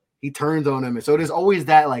 and he turns on him, and so there's always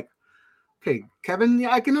that, like, okay, Kevin, yeah,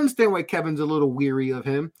 I can understand why Kevin's a little weary of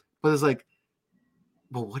him, but it's like,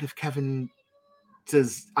 but what if Kevin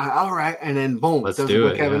says, all right, and then boom, let's do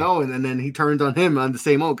it, Kevin Owens, and then he turns on him on the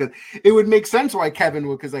same own, because it would make sense why Kevin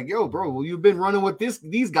would, because like, yo, bro, well, you've been running with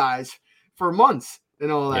these guys for months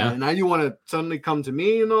and all that, and now you want to suddenly come to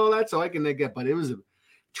me and all that, so I can get, but it was a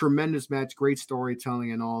tremendous match, great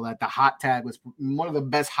storytelling and all that. The hot tag was one of the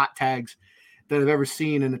best hot tags that I've ever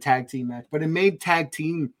seen in a tag team match, but it made tag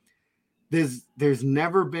team. There's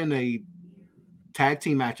never been a tag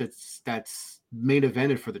team match that's main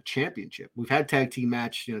evented for the championship. We've had tag team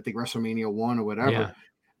match, I think WrestleMania 1 or whatever,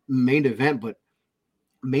 main event, but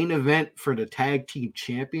main event for the tag team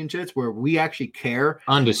championships where we actually care.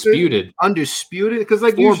 Undisputed, because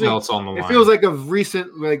like 4 belts on the line. It feels like a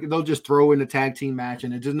recent, like they'll just throw in a tag team match,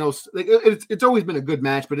 and it just no, like it's always been a good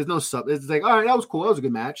match, but it's no sub. It's like, all right, that was cool, that was a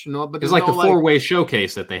good match, but it's like the 4-way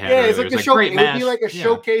showcase that they had. Yeah, it's like a showcase. It would be like a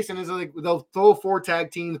showcase, and it's like they'll throw 4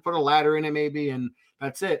 tag teams, put a ladder in it maybe, and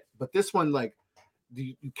that's it. But this one, like,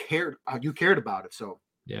 you cared about it, so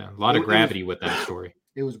a lot of gravity with that story.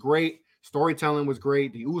 It was great. Storytelling was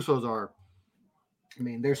great. The Usos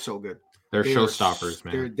they're so good. They're showstoppers,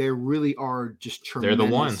 man. They really are just tremendous. They're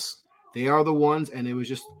the ones. They are the ones, and it was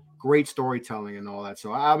just great storytelling and all that.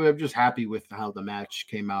 So I'm just happy with how the match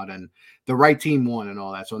came out, and the right team won and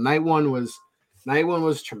all that. So night one was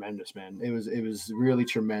tremendous, man. It was really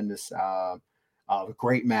tremendous.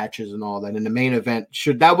 Great matches and all that. And the main event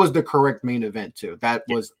that was the correct main event too. That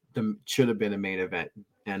was should have been a main event,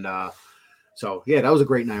 and so yeah, that was a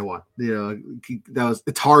great night one.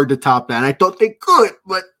 It's hard to top that. And I thought they could,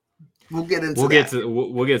 but we'll get into that.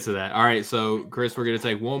 We'll get to that. All right, so Chris, we're gonna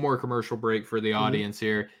take one more commercial break for the audience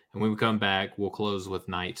here, and when we come back, we'll close with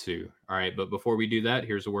night 2. All right, but before we do that,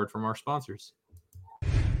 here's a word from our sponsors.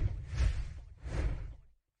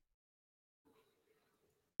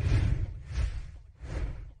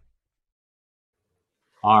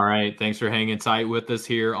 All right. Thanks for hanging tight with us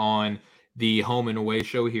here on the Home and Away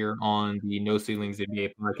show here on the No Ceilings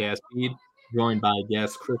NBA podcast feed, joined by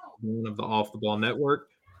guest Chris Boone of the Off the Ball Network,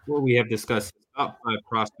 where we have discussed the top 5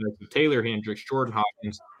 prospects of Taylor Hendricks, Jordan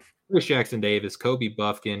Hawkins, Chris Jackson Davis, Kobe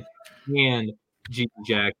Buffkin, and G.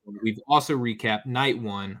 Jackson. We've also recapped night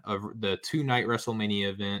 1 of the 2-night WrestleMania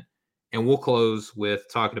event, and we'll close with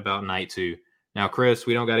talking about night 2. Now, Chris,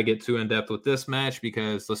 we don't got to get too in-depth with this match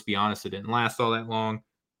because, let's be honest, it didn't last all that long.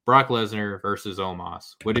 Brock Lesnar versus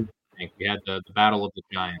Omos. What did you think? We had the Battle of the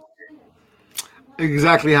Giants.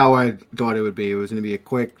 Exactly how I thought it would be. It was going to be a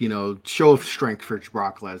quick, show of strength for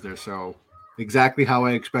Brock Lesnar. So exactly how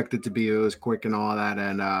I expected it to be. It was quick and all that.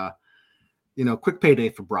 And, quick payday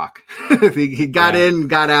for Brock. he got in,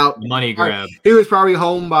 got out. Money grab. He was probably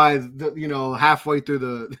home by, halfway through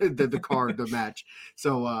the card, the match.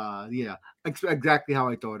 So, exactly how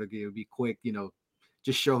I thought it would be quick,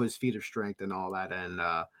 just show his feat of strength and all that. And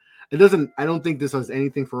I don't think this has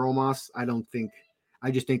anything for Omos.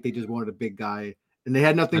 I just think they just wanted a big guy. And they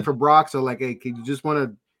had nothing for Brock. So, like, hey, you just want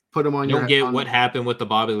to put him on your... I don't get what happened with the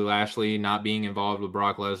Bobby Lashley not being involved with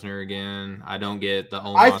Brock Lesnar again. I don't get the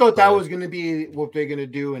Omos. I thought that was going to be what they're going to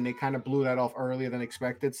do, and they kind of blew that off earlier than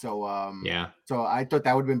expected. So, So I thought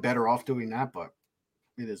that would have been better off doing that, but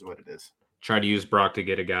it is what it is. Try to use Brock to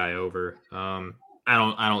get a guy over. I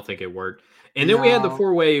don't think it worked. And then we had the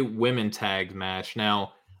 4-way women tag match.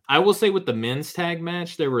 Now, I will say with the men's tag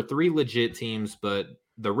match, there were 3 legit teams, but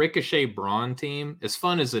the Ricochet Braun team, as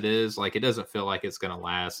fun as it is, like, it doesn't feel like it's going to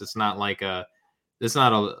last. It's not like a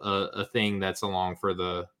thing that's along for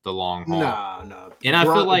the long haul. No. And I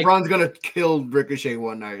feel like Braun's going to kill Ricochet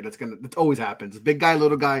one night. It always happens. Big guy,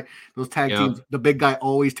 little guy, those tag teams, the big guy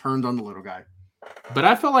always turns on the little guy. But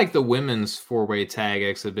I feel like the women's 4-way tag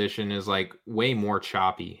exhibition is like way more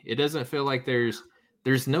choppy. It doesn't feel like there's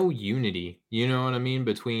no unity, you know what I mean,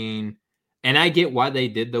 between, and I get why they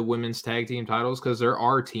did the women's tag team titles, because there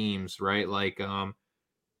are teams, right? Like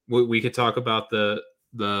we could talk about the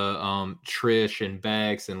Trish and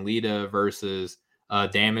Bex and Lita versus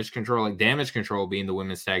Damage Control. Like Damage Control being the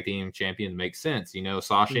women's tag team champions makes sense.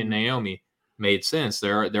 Sasha and Naomi made sense.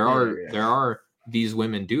 There are these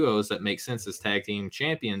women duos that make sense as tag team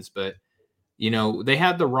champions, but they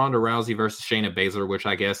had the Ronda Rousey versus Shayna Baszler, which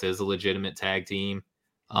I guess is a legitimate tag team.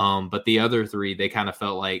 But the other 3, they kind of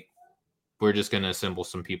felt like we're just going to assemble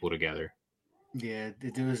some people together. Yeah,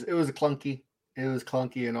 it was clunky. It was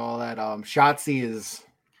clunky and all that. Shotzi is,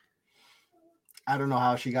 I don't know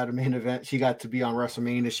how she got a main event. She got to be on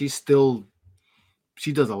WrestleMania.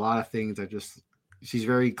 She does a lot of things. She's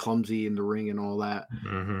very clumsy in the ring and all that.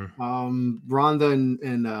 Mm-hmm. Ronda and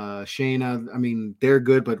Shayna, I mean, they're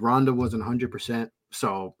good, but Ronda wasn't 100%,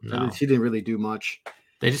 so she didn't really do much.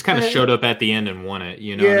 They just kind of showed up at the end and won it.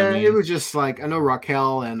 You know what I mean? It was just like, I know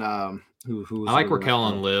Raquel and who I like Raquel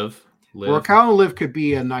and Liv. Raquel and Liv could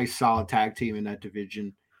be a nice, solid tag team in that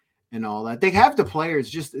division and all that. They have the players.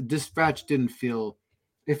 Just this match it fell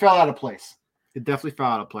out of place. It definitely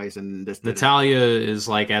fell out of place. And this Natalya is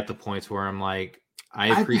like at the points where I'm like,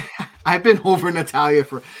 I've been over Natalya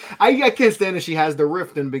for. I can't stand that she has the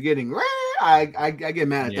rift in the beginning. I get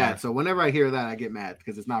mad at that. So whenever I hear that, I get mad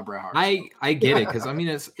because it's not Bret Hart. I get it because I mean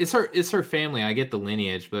it's her family. I get the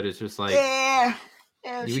lineage, but it's just like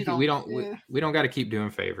we don't got to keep doing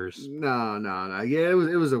favors. No. Yeah,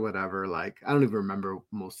 it was a whatever. Like I don't even remember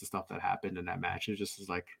most of the stuff that happened in that match. It just was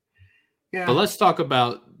like. Yeah. But let's talk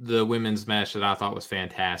about the women's match that I thought was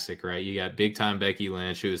fantastic, right? You got big time Becky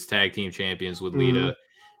Lynch, who is tag team champions with Lita. Mm-hmm.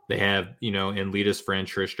 They have, and Lita's friend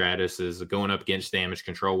Trish Stratus is going up against Damage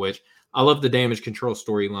Control, which I love the Damage Control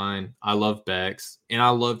storyline. I love Bex, and I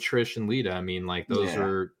love Trish and Lita. I mean, like those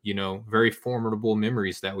are, very formidable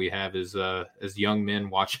memories that we have as young men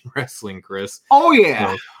watching wrestling, Chris. Oh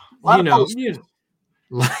yeah. So,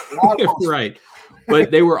 right.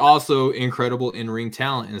 But they were also incredible in-ring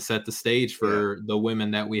talent and set the stage for the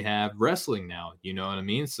women that we have wrestling now. You know what I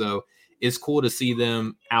mean? So it's cool to see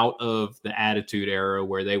them out of the Attitude Era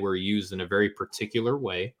where they were used in a very particular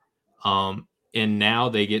way. And now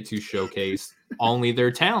they get to showcase only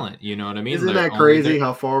their talent. You know what I mean? Isn't that crazy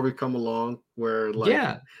how far we've come along where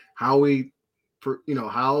how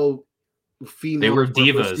female they were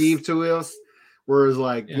divas perceived to us, whereas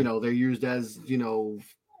they're used as,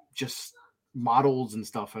 just models and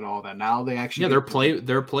stuff and all that. Now they actually they're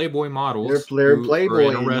Playboy models. They're Playboy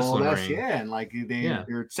and all that. And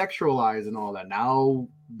they're sexualized and all that. Now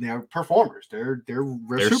they're performers. They're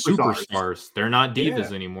superstars. They're not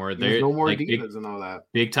divas anymore. There's no more divas and all that.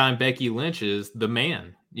 Big time Becky Lynch is the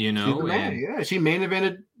man. you She's the know, man. and Yeah, she main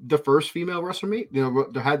evented the first female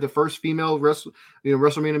WrestleMania. Had the first female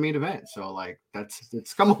WrestleMania main event. So like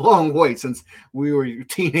it's come a long way since we were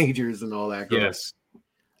teenagers and all that. yes,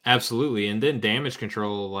 absolutely. And then Damage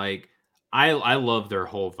Control, like I love their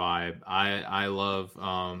whole vibe. I love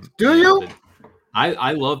Do you?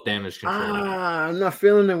 I love Damage Control. I'm not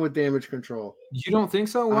feeling it with Damage Control. You don't think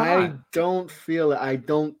so? Why? I don't feel it.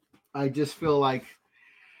 I just feel like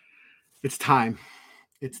it's time.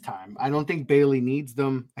 It's time. I don't think Bayley needs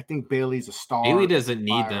them. I think Bayley's a star. Bayley doesn't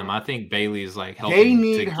need them. I think Bayley's like helping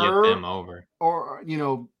to get them over. Or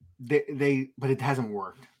they but it hasn't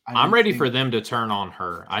worked. I'm ready for them to turn on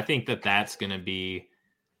her. I think that's going to be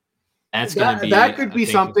that could be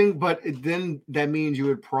something, but then that means you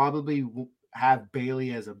would probably have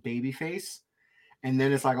Bayley as a baby face, and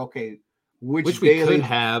then it's like, okay, which we Bayley could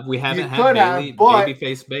have. We haven't had Bayley,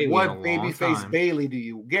 babyface Bayley. What babyface Bayley do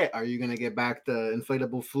you get? Are you going to get back the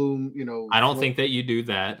inflatable flume? I don't think that you do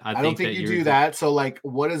that. I don't think you do that. So, like,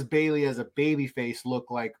 what does Bayley as a babyface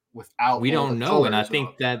look like without? We don't know, and I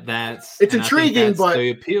think that's it's intriguing, but the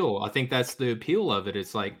appeal. I think that's the appeal of it.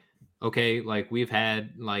 It's like, okay, like we've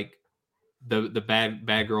had like the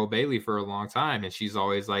bad girl Bayley for a long time, and she's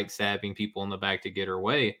always like stabbing people in the back to get her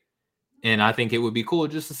way. And I think it would be cool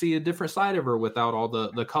just to see a different side of her without all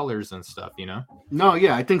the colors and stuff, you know? No,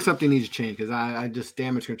 yeah, I think something needs to change because I just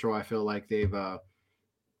Damage Control. I feel like they're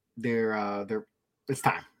it's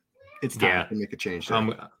time. It's time to make a change.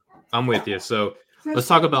 There. I'm with you. So let's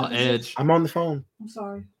talk about Edge. I'm on the phone. I'm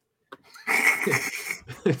sorry.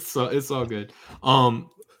 It's all good.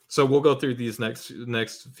 So we'll go through these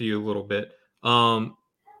next few a little bit.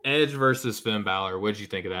 Edge versus Finn Balor. What did you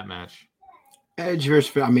think of that match? Edge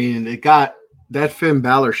versus it got that Finn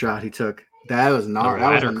Balor shot he took. That was gnarly.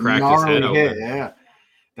 That was a gnarly hit. Yeah,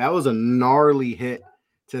 that was a gnarly hit.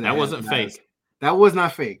 That wasn't fake. That was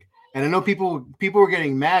not fake. And I know people were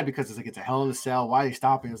getting mad because it's like it's a Hell in a Cell. Why are they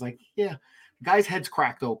stopping? It's like, yeah, the guy's head's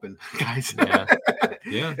cracked open, guys.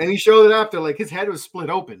 Yeah. And he showed it after, like his head was split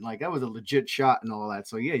open. Like that was a legit shot and all that.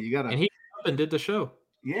 So yeah, you gotta. And he up and did the show.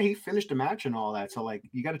 Yeah, he finished the match and all that. So like,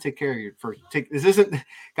 you got to take care of your first. This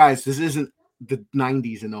isn't the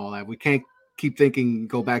 90s and all that. We can't keep thinking,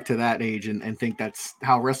 go back to that age and think that's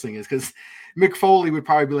how wrestling is. Because Mick Foley would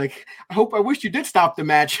probably be like, I wish you did stop the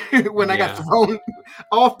match when I got thrown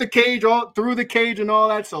off the cage, all through the cage and all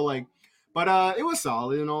that. So like, but it was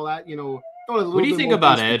solid and all that, What do you think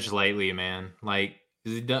about Edge lately, man? Like,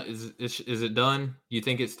 is it done? Is it done? You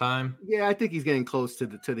think it's time? Yeah, I think he's getting close to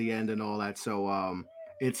the end and all that. So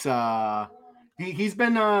it's he's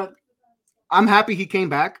been I'm happy he came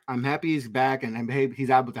back. I'm happy he's back, and he's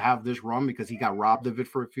able to have this run because he got robbed of it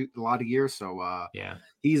for a lot of years. So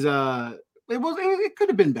he's it could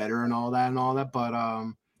have been better and all that, but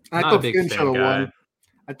I thought Finn should have won.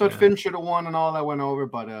 I thought Finn should have won and all that went over,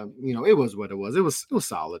 but it was what it was. It was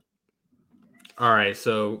solid. All right.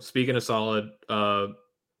 So speaking of solid,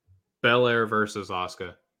 Belair versus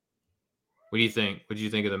Asuka. What do you think? What did you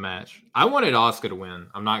think of the match? I wanted Asuka to win.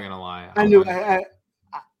 I'm not gonna lie. I knew.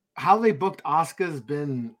 How they booked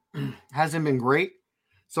Asuka hasn't been great.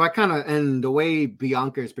 So and the way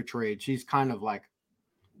Bianca is portrayed, she's kind of like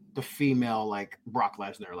the female like Brock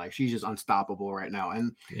Lesnar. Like she's just unstoppable right now.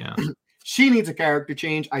 And she needs a character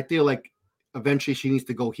change. I feel like eventually she needs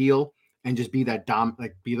to go heel and just be that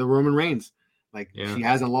be the Roman Reigns. Like she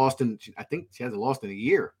hasn't lost I think she hasn't lost in a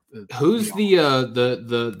year. Who's the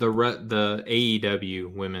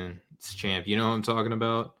AEW women's champ? You know what I'm talking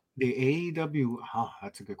about? The AEW,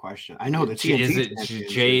 that's a good question. I know the TNT. Is it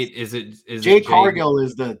Jade? Is it Jade Cargill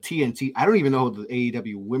is the TNT? I don't even know who the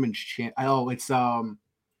AEW women's champ. Oh, it's I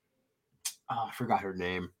forgot her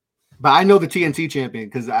name, but I know the TNT champion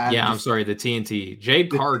because I'm sorry, the TNT.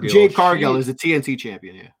 Jade Cargill. Jade Cargill is the TNT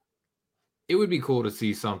champion. Yeah, it would be cool to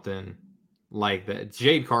see something like that.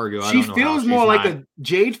 Jade Cargill. Jade feels more like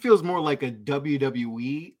a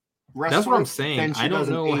WWE wrestler. That's what I'm saying. I don't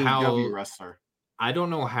know how wrestler. I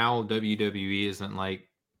don't know how WWE isn't like,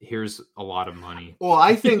 here's a lot of money. Well,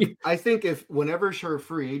 I think if whenever her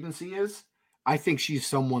free agency is, I think she's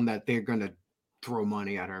someone that they're gonna throw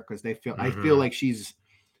money at her because they feel I feel like she's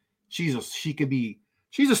a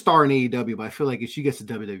star in AEW, but I feel like if she gets to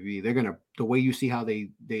WWE, they're gonna the way you see how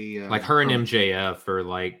they like her and MJF are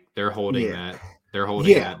like they're holding that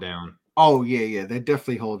down. Oh yeah, they're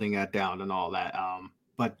definitely holding that down and all that.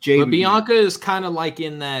 But Bianca is kind of like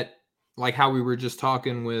in that. Like how we were just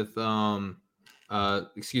talking with, Bailey,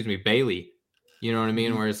 you know what I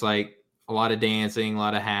mean? Where it's like a lot of dancing, a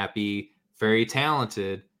lot of happy, very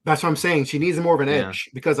talented. That's what I'm saying. She needs more of an edge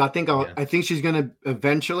because I think she's gonna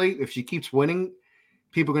eventually, if she keeps winning,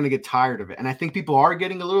 people are going to get tired of it. And I think people are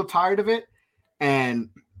getting a little tired of it. And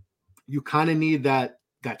you kind of need that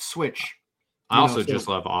switch. I also just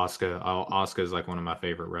love Asuka. Asuka is like one of my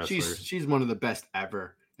favorite wrestlers. She's one of the best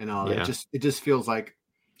ever. And all that. It just feels like,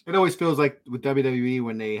 it always feels like with WWE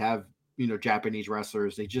when they have, Japanese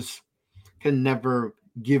wrestlers, they just can never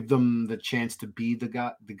give them the chance to be the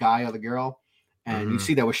guy or the girl. And you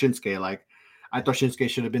see that with Shinsuke. Like, I thought Shinsuke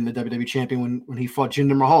should have been the WWE champion when he fought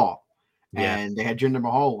Jinder Mahal. Yeah. And they had Jinder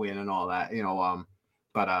Mahal win and all that,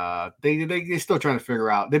 but they're still trying to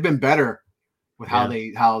figure out. They've been better with how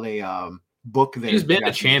they book their. She's been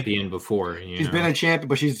a champion before. She's been a champion,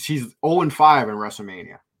 but she's 0-5 in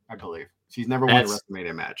WrestleMania, I believe. She's never won a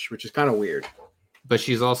WrestleMania match, which is kind of weird. But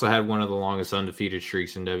she's also had one of the longest undefeated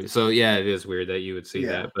streaks in WWE. So yeah, it is weird that you would see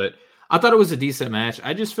that. But I thought it was a decent match.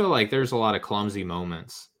 I just feel like there's a lot of clumsy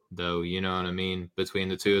moments, though. You know what I mean? Between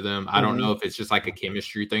the two of them, I don't know if it's just like a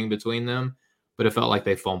chemistry thing between them, but it felt like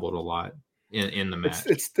they fumbled a lot in the match.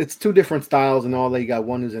 It's two different styles and all that. You got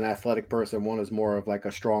one is an athletic person, one is more of like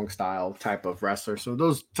a strong style type of wrestler. So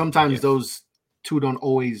those two don't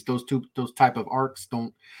always those type of arcs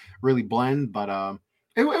don't really blend. But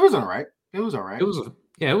it was all right. It was all right.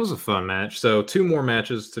 It was a fun match. So 2 more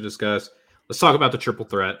matches to discuss. Let's talk about the triple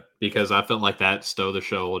threat because I felt like that stole the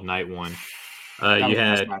show with night 1. You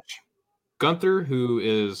had Gunther, who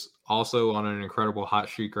is also on an incredible hot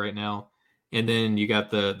streak right now. And then you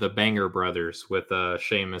got the Banger Brothers with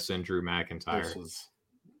Sheamus and Drew McIntyre.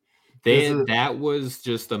 That was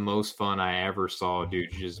just the most fun I ever saw,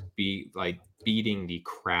 dude. Just beating the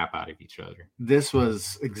crap out of each other. This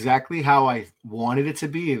was exactly how I wanted it to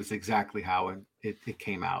be. It was exactly how it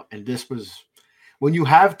came out. And this was when you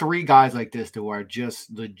have 3 guys like this who are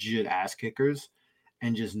just legit ass kickers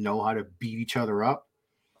and just know how to beat each other up.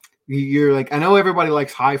 You're like, I know everybody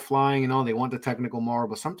likes high flying and all, they want the technical more,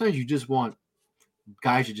 but sometimes you just want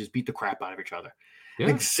guys to just beat the crap out of each other. Yeah.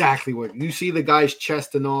 Exactly what you see the guy's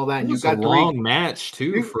chest and all that. And you got a long match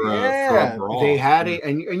too for a brawl. They had it,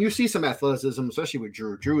 and you see some athleticism, especially with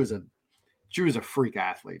Drew. Drew is a freak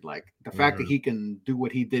athlete. Like the fact that he can do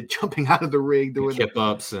what he did, jumping out of the ring, doing kick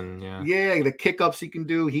ups and the kick ups he can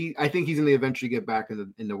do. I think he's going to eventually get back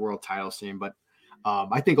in the world title scene. But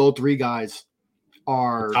I think all 3 guys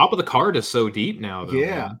are the top of the card is so deep now. Though,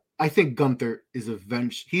 man. I think Gunther is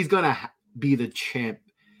he's going to be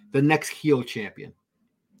the next heel champion.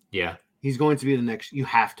 Yeah. He's going to be the next. You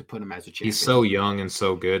have to put him as a champion. He's so young and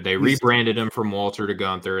so good. They rebranded him from Walter to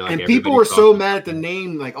Gunther. And people were so mad at the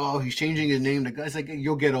name, like, oh, he's changing his name to guys. Like,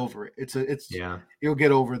 you'll get over it. You'll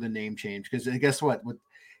get over the name change because guess what?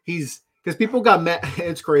 Because people got mad.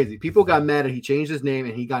 It's crazy. People got mad that he changed his name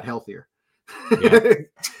and he got healthier. Yeah.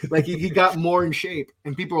 Like he got more in shape,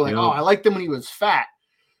 and people were like, oh, I liked him when he was fat.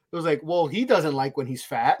 It was like, well, he doesn't like when he's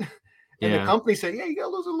fat. And the company said, yeah, you got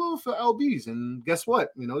to lose a little for LBs. And guess what?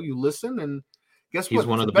 You listen and guess what? He's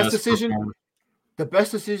one of the best decision. The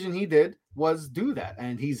best decision he did was do that.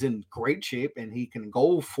 And he's in great shape and he can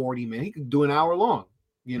go 40 minutes. He can do an hour long,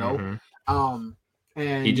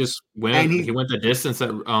 and he just went, and he went the distance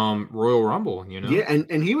at Royal Rumble, Yeah.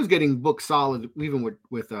 And he was getting booked solid even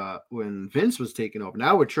with when Vince was taking over.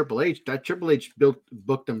 Now with Triple H, that Triple H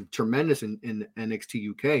booked him tremendous in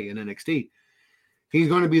NXT UK and NXT. He's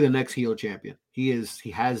going to be the next heel champion. He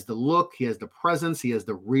has the look, he has the presence, he has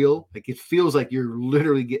the real. Like it feels like you're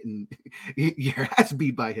literally getting your ass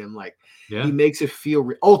beat by him. Like he makes it feel.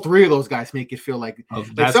 All 3 of those guys make it feel like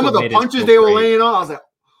some of the punches they were laying on. I was like,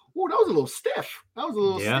 oh, that was a little stiff. That was a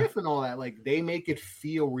little stiff and all that. Like they make it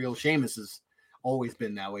feel real. Sheamus has always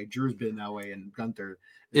been that way. Drew's been that way, and Gunther.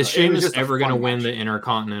 Is Sheamus ever going to win the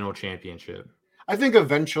Intercontinental Championship? I think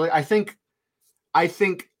eventually. I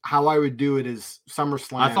think how I would do it is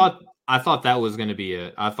SummerSlam. I thought that was going to be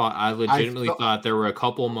it. I legitimately thought there were a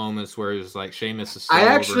couple moments where it was like Sheamus is still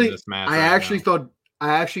over in this match. I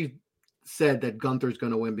actually said that Gunther's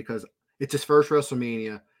going to win because it's his first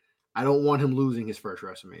WrestleMania. I don't want him losing his first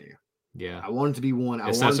WrestleMania. Yeah, I want it to be one. I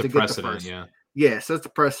want him to get the first. Yeah, sets the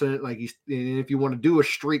precedent. Like and if you want to do a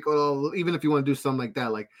streak, or even if you want to do something like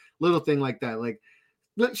that, like little thing like that, like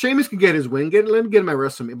Sheamus can get his win. Let him get him at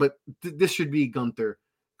WrestleMania, but this should be Gunther's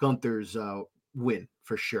win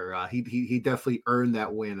for sure. He definitely earned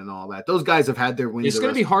that win and all that. Those guys have had their wins. It's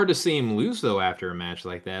going to be hard to see him lose though after a match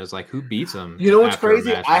like that. It's like who beats him? You know what's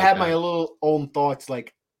crazy? I had my little own thoughts,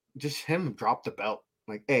 like just him drop the belt.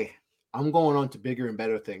 Like, hey, I'm going on to bigger and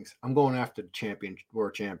better things. I'm going after the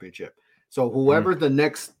world championship. So whoever the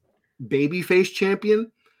next babyface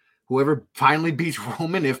champion, whoever finally beats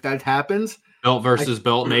Roman, if that happens, belt versus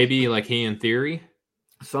belt, maybe like he in theory.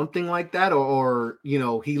 Something like that, or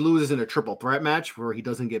he loses in a triple threat match where he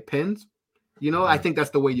doesn't get pinned. You know, I think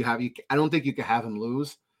that's the way you have. I don't think you can have him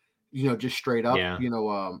lose. You know, just straight up. Yeah. You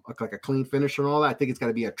know, like a clean finish and all that. I think it's got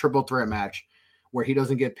to be a triple threat match where he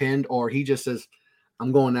doesn't get pinned or he just says,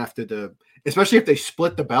 "I'm going after the." Especially if they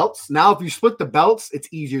split the belts. Now, if you split the belts, it's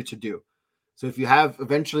easier to do. So if you have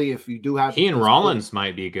eventually, if you do have, he and Rollins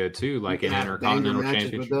might be good too, like an Intercontinental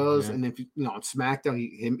Championship. With those, and if you know on SmackDown,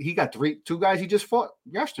 he got two guys he just fought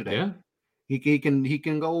yesterday. Yeah. He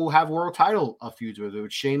can go have world title feuds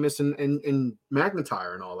with Sheamus and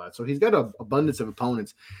McIntyre and all that. So he's got an abundance of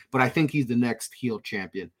opponents, but I think he's the next heel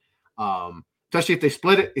champion. Especially if they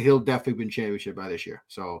split it, he'll definitely win championship by this year.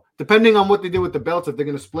 So depending on what they do with the belts, if they're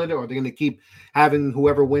going to split it or they're going to keep having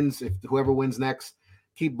whoever wins next,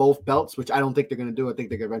 keep both belts, which I don't think they're going to do. I think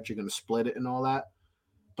they're eventually going to split it and all that.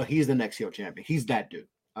 But he's the next heel champion. He's that dude.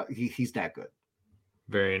 He's that good.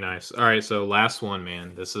 Very nice. All right, so last one,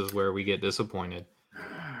 man. This is where we get disappointed.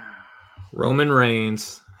 Roman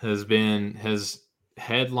Reigns has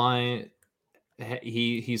headlined.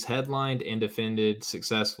 He's headlined and defended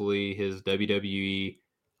successfully his WWE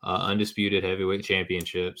Undisputed Heavyweight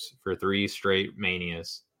Championships for 3 straight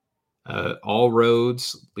Manias. All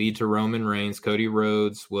roads lead to Roman Reigns. Cody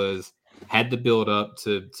Rhodes had the build up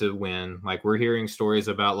to win. Like we're hearing stories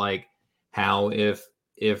about like how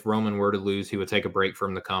if Roman were to lose, he would take a break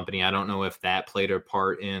from the company. I don't know if that played a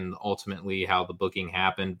part in ultimately how the booking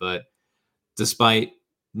happened, but despite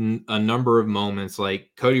a number of moments, like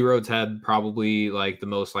Cody Rhodes had probably like the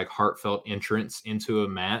most like heartfelt entrance into a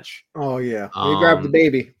match. Oh yeah, he grabbed the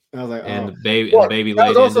baby. I was like, the baby. That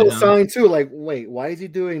was also a sign too. Like, wait, why is he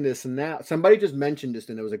doing this? And now somebody just mentioned this,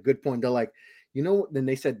 and it was a good point. They're like, you know, then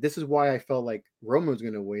they said this is why I felt like Roman was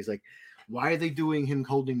going to win. He's like, why are they doing him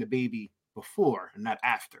holding the baby before and not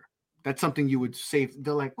after? That's something you would say.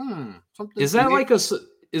 They're like, something. Is that like is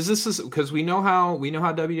this because we know how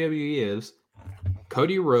WWE is.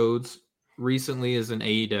 Cody Rhodes recently is an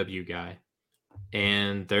AEW guy.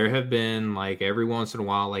 And there have been like every once in a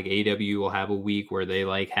while, like AEW will have a week where they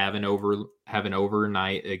like have an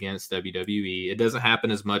overnight against WWE. It doesn't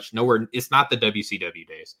happen as much. Nowhere. It's not the WCW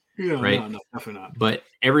days. Yeah, right? No, definitely not. But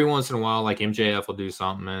every once in a while, like MJF will do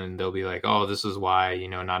something and they'll be like, oh, this is why,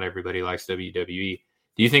 not everybody likes WWE.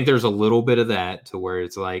 Do you think there's a little bit of that to where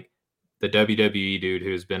it's like the WWE dude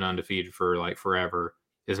who's been undefeated for like forever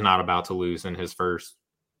is not about to lose in his first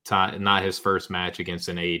time, not his first match against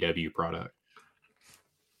an AEW product?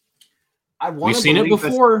 We've seen it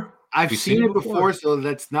before. I've seen it before, so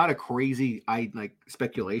that's not a crazy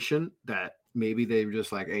speculation that maybe they were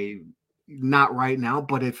just like, hey, not right now.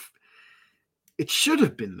 But if it should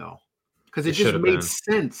have been though, because it just made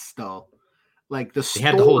sense though. Like the story, they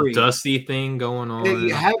had the whole Dusty thing going on.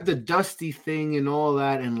 You have the Dusty thing and all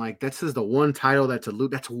that, and like this is the one title that's a loot.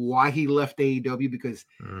 That's why he left AEW, because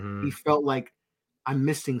he felt like, I'm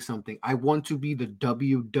missing something. I want to be the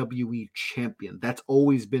WWE champion. That's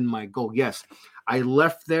always been my goal. Yes, I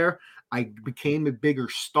left there. I became a bigger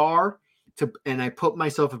star and I put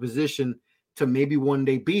myself in a position to maybe one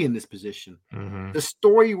day be in this position. The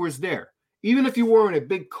story was there. Even if you weren't a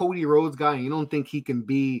big Cody Rhodes guy and you don't think he can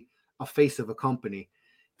be a face of a company,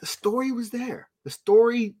 the story was there. The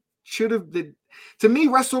story should have been. To me,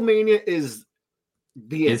 WrestleMania is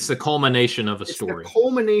it's the culmination of a story. It's the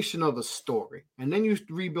culmination of a story. And then you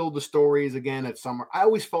rebuild the stories again at summer. I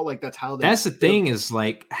always felt like that's how that's the thing is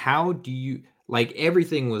like, how do you like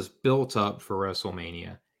everything was built up for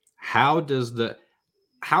WrestleMania? How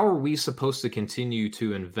are we supposed to continue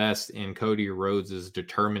to invest in Cody Rhodes'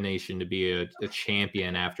 determination to be a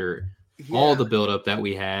champion after all the buildup that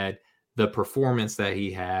we had, the performance that he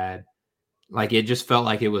had? Like, it just felt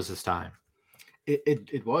like it was his time.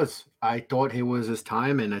 It was. I thought it was his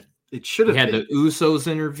time, and it should have. We had the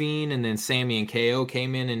Usos intervene, and then Sammy and KO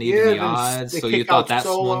came in and needed the odds. So you thought that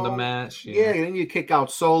won the match? Yeah, and then you kick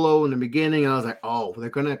out Solo in the beginning, and I was like, oh, they're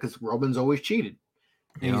gonna, because Roman's always cheated,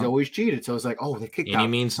 and he's always cheated. So I was like, oh, they kicked out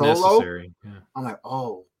means Solo. Necessary. Yeah. I'm like,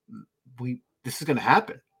 oh, this is gonna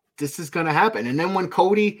happen. This is gonna happen. And then when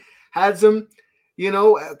Cody has him,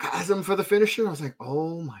 has him for the finisher, I was like,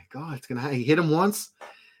 oh my god, it's gonna happen. He hit him once.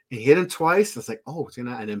 He hit him twice. I was like, oh, it's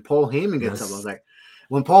gonna. And then Paul Heyman gets up. I was like,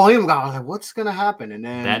 when Paul Heyman got, I was like, what's gonna happen? And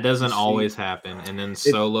then that doesn't always happen. And then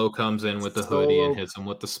Solo comes in with the hoodie and hits him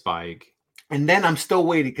with the spike. And then I'm still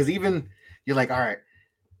waiting, because even you're like, all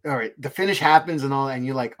right, the finish happens and all, and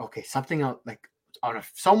you're like, okay, something else, like,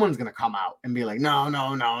 someone's gonna come out and be like, no,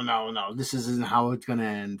 this isn't how it's gonna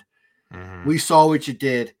end. We saw what you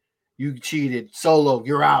did. You cheated. Solo,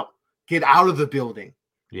 you're out. Get out of the building.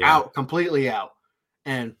 Yeah. Out, completely out.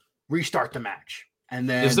 And restart the match. And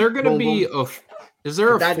then is there going to be a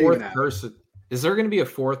fourth person? Is there going to be a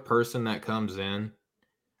fourth person that comes in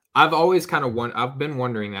I've always kind of I've been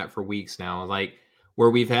wondering that for weeks now, like where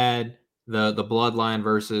we've had the Bloodline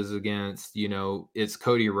versus against, it's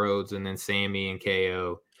Cody Rhodes and then Sammy and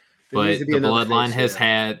KO. There needs But to be the another Bloodline face,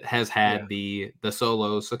 has had the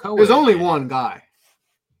Solo Sikoa. There's only one guy.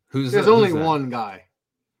 Who's one guy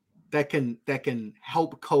that can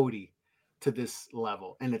help Cody to this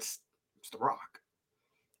level, and it's The Rock.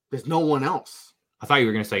 There's no one else. I thought you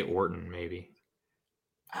were going to say Orton, maybe.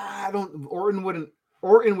 Orton would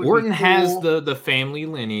has the family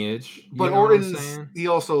lineage, but he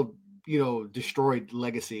also destroyed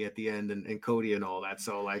Legacy at the end and Cody and all that.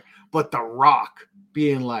 So like, but The Rock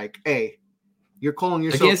being like, hey, you're calling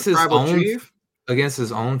yourself against the tribal chief against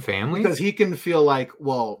his own family, because he can feel like,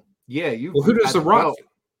 well, yeah, who does The Rock? Belt.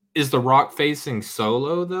 Is The Rock facing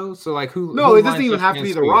Solo though? So like, who? No, it doesn't even have to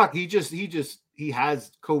be The Rock. He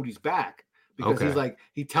has Cody's back because he's like,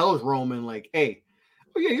 he tells Roman like, hey,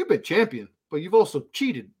 oh yeah, you've been champion, but you've also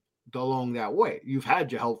cheated along that way. You've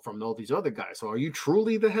had your help from all these other guys. So are you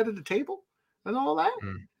truly the head of the table and all that?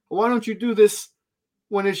 Why don't you do this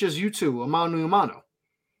when it's just you two, a mano a mano?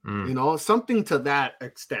 Something to that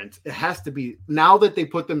extent. It has to be, now that they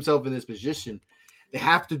put themselves in this position, they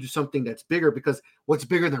have to do something that's bigger, because what's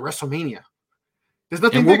bigger than WrestleMania? There's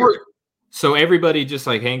nothing bigger. So everybody just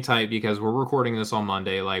like hang tight, because we're recording this on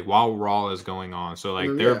Monday, like while Raw is going on. So like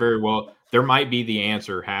there might be the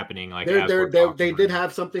answer happening. Like they did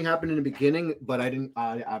have something happen in the beginning, but I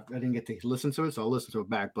didn't get to listen to it, so I'll listen to it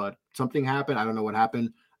back. But something happened. I don't know what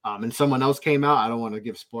happened. And someone else came out. I don't want to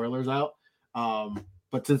give spoilers out.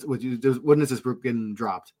 But when is this group getting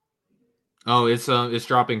dropped? Oh, it's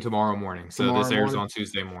dropping tomorrow morning. So this airs on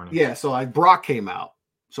Tuesday morning. Yeah. So Brock came out.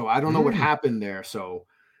 So I don't know what happened there. So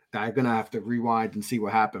I'm gonna have to rewind and see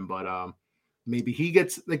what happened, but maybe he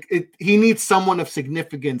gets he needs someone of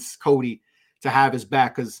significance, Cody, to have his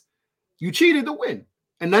back, because you cheated to win,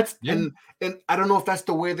 and that's and I don't know if that's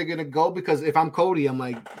the way they're gonna go, because if I'm Cody, I'm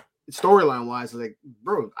like, storyline wise, like,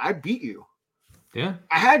 bro, I beat you, I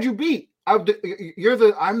had you beat. I'm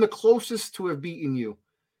the closest to have beaten you,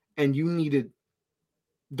 and you needed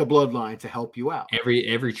the bloodline to help you out.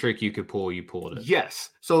 Every trick you could pull, you pulled it. Yes,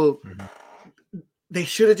 so. They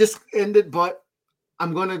should have just ended, but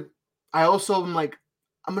I'm going to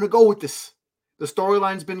go with this. The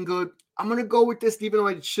storyline's been good. I'm going to go with this, even though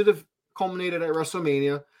it should have culminated at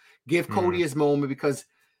WrestleMania. Give Cody his moment, because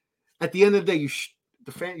at the end of the day,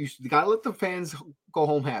 you got to let the fans go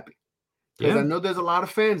home happy. Because I know there's a lot of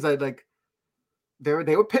fans that they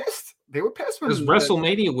were pissed. They were pissed because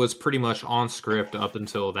WrestleMania was pretty much on script up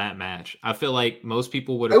until that match. I feel like most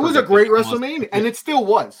people would have. It was a great WrestleMania, and it still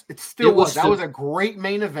was. It still was. That was a great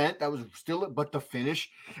main event. That was still, but the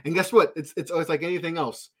finish. And guess what? It's like anything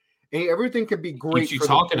else. Everything can be great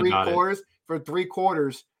for 3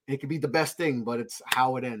 quarters. It could be the best thing, but it's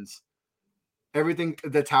how it ends. Everything,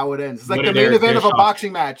 that's how it ends. It's like the main event of a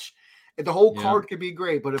boxing match. The whole card could be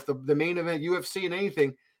great, but if the main event, UFC and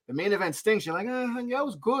anything, the main event stinks, you're like, that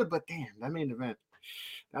was good, but damn, that main event,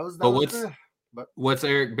 what's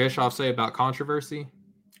Eric Bischoff say about controversy?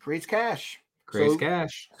 Creates cash.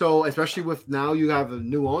 So especially with now you have a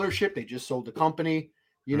new ownership, they just sold the company.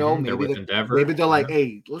 Maybe they're like,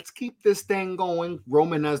 hey, let's keep this thing going.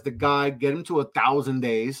 Roman as the guy, get him to 1,000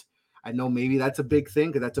 days. I know maybe that's a big thing,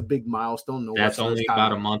 because that's a big milestone. That's only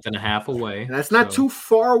about a month and a half away. And that's not too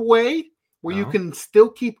far away where you can still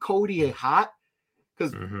keep Cody hot.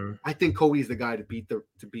 Because I think Cody's the guy to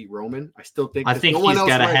beat Roman. I still think. I think he's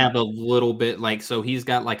got to have a little bit so he's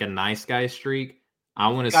got like a nice guy streak. I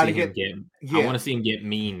want to see him get. I want to see him get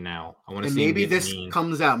mean now. I want to see. Maybe this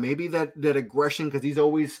comes out. Maybe that aggression, because he's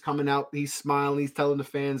always coming out. He's smiling. He's telling the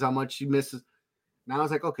fans how much he misses. Now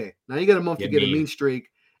it's like, okay, now you get a month to get a mean streak,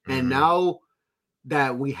 and now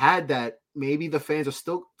that we had that, maybe the fans are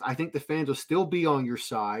still. I think the fans will still be on your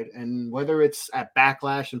side, and whether it's at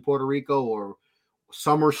Backlash in Puerto Rico or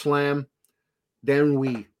SummerSlam, then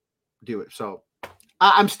we do it. So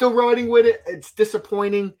I'm still riding with it. It's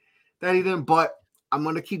disappointing that he didn't, but I'm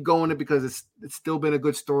gonna keep going it, because it's still been a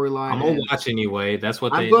good storyline. I'm gonna watch anyway. That's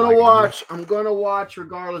what I'm gonna watch. I'm gonna watch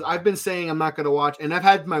regardless. I've been saying I'm not gonna watch, and I've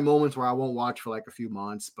had my moments where I won't watch for like a few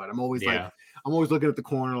months, but I'm always looking at the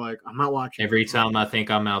corner like I'm not watching. Every time I think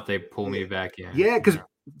I'm out, they pull me back in. Yeah, because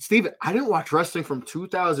Steven, I didn't watch wrestling from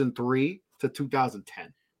 2003 to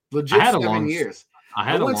 2010. Legit 7 years.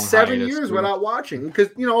 I went 7 years without watching, because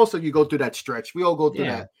also you go through that stretch. We all go through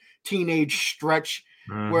that teenage stretch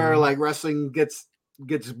where like wrestling gets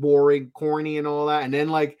boring, corny, and all that. And then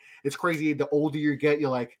like it's crazy. The older you get, you're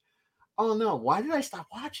like, oh no, why did I stop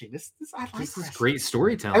watching? This I like This is wrestling. great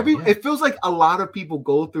storytelling. It feels like a lot of people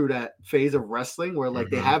go through that phase of wrestling where like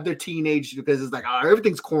they have their teenage, because it's like, oh,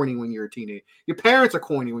 everything's corny when you're a teenager. Your parents are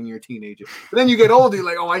corny when you're a teenager. But then you get older, you're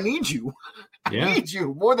like, oh, I need you. I need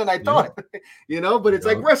you more than I thought. But it's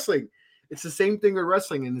like wrestling. It's the same thing with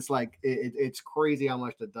wrestling, and it's like it's crazy how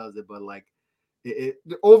much that does it. But like the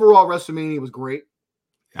overall WrestleMania was great.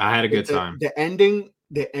 I had a good time.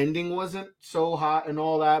 The ending wasn't so hot and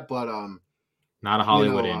all that, but not a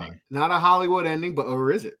Hollywood ending. Not a Hollywood ending, but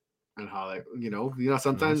or is it? And Hollywood,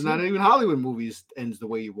 sometimes not even Hollywood movies ends the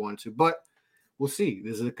way you want to, but we'll see.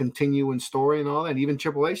 There's a continuing story and all that. And even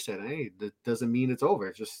Triple H said, "Hey, that doesn't mean it's over.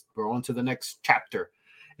 It's just we're on to the next chapter.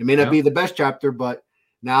 It may not be the best chapter, but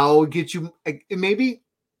now it gets you. Maybe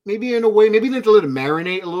in a way, maybe you need to let it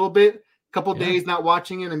marinate a little bit, a couple days not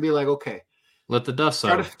watching it, and be like, okay, let the dust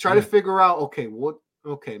settle. Try to figure out, okay,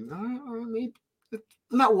 maybe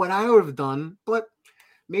not what I would have done, but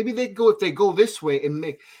maybe if they go this way and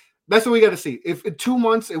make. That's what we got to see. If in 2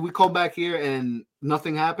 months if we come back here and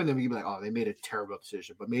nothing happened, then we be like, oh, they made a terrible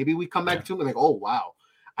decision. But maybe we come back to it like, oh wow,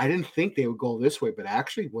 I didn't think they would go this way, but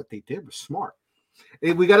actually what they did was smart.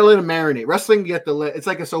 We got to let it marinate. Wrestling, you have to let. It's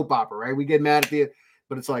like a soap opera, right? We get mad at the,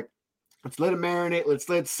 but it's like, let's let it marinate. Let's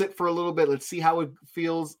let it sit for a little bit. Let's see how it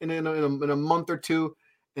feels in a month or two,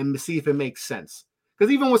 and see if it makes sense.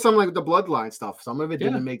 Because even with something like the Bloodline stuff, some of it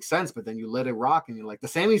didn't make sense, but then you let it rock, and you're like, the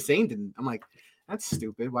Sami Zayn didn't. I'm like, that's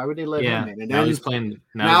stupid. Why would they let him in? And now he's playing.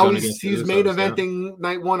 Now he's main eventing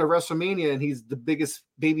night one of WrestleMania, and he's the biggest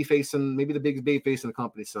baby face and maybe the biggest baby face in the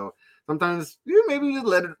company. So sometimes maybe you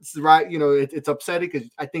let it ride. It's upsetting because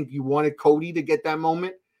I think you wanted Cody to get that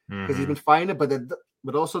moment because he's been fighting it,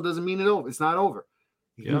 but also doesn't mean it's not over.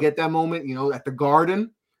 You can get that moment, at the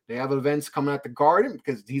Garden. They have events coming at the Garden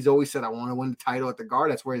because he's always said, I want to win the title at the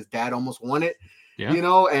Garden. That's where his dad almost won it,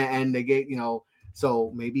 and they get,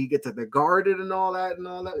 so maybe you get to the Garden and all that.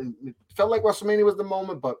 It felt like WrestleMania was the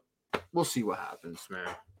moment, but we'll see what happens,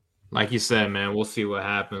 man. Like you said, man, we'll see what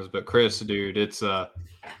happens. But Chris, dude,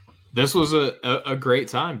 this was a great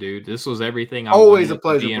time, dude. This was everything. Always a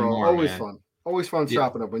pleasure, bro. More, always man. Fun. Always fun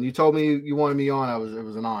chopping up. When you told me you wanted me on, it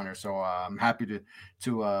was an honor. So I'm happy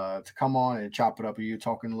to come on and chop it up with you,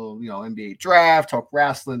 talking a little, NBA draft, talk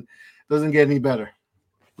wrestling. Doesn't get any better.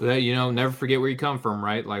 Never forget where you come from,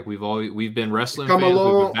 right? Like we've been wrestling fans, we've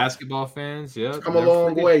been basketball fans. Yeah, come a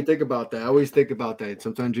long way. Think about that. I always think about that.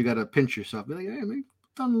 Sometimes you gotta pinch yourself. Be like, hey, man,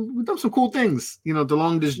 we've done some cool things.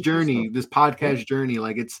 Along this journey, this podcast journey.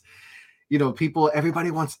 Like it's. Everybody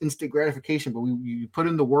wants instant gratification, but you put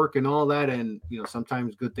in the work and all that, and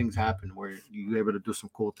sometimes good things happen where you're able to do some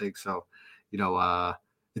cool things. So,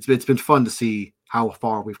 it's been fun to see how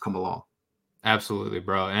far we've come along. Absolutely,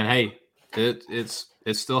 bro. And hey, it's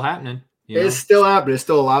still happening. It's still happening. There's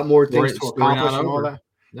still a lot more things to accomplish and all that.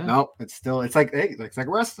 Yeah. No, it's like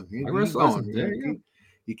wrestling.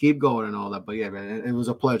 You keep going and all that, but yeah, man, it was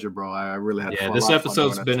a pleasure, bro. I really had fun. This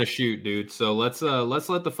episode's been a shoot, dude. So let's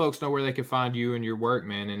let the folks know where they can find you and your work,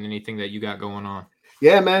 man, and anything that you got going on.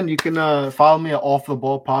 Yeah, man, you can follow me at Off the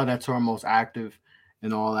Ball Pod. That's where I'm most active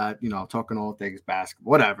and all that. Talking all things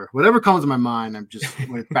basketball, whatever comes to my mind. I'm just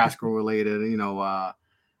with basketball related.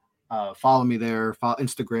 Follow me there. Follow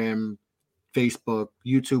Instagram, Facebook,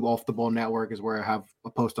 YouTube. Off the Ball Network is where I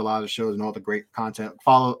post a lot of shows and all the great content.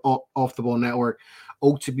 Follow Off the Ball Network.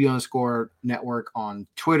 OTB_network on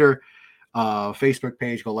Twitter, Facebook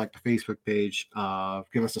page. Go like the Facebook page.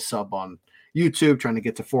 Give us a sub on YouTube. Trying to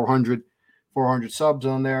get to 400 subs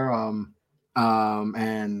on there.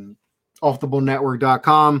 And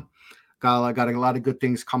offtheballnetwork.com. Got a lot of good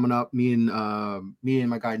things coming up. Me and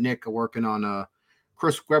my guy Nick are working on a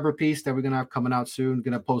Chris Webber piece that we're gonna have coming out soon.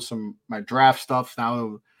 Gonna post my draft stuff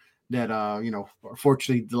now that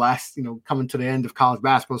unfortunately the last coming to the end of college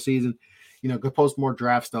basketball season. Go post more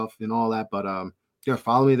draft stuff and all that. But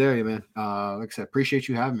follow me there, man. Like I said, appreciate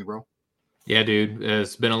you having me, bro. Yeah, dude.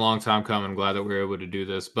 It's been a long time coming. I'm glad that we were able to do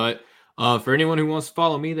this. But for anyone who wants to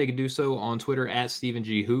follow me, they can do so on Twitter at Stephen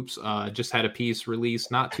G. Hoops. Just had a piece released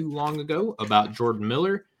not too long ago about Jordan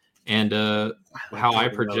Miller and how I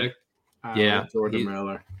project. Jordan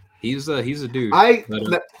Miller. He's a dude. I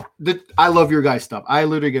love your guys' stuff. I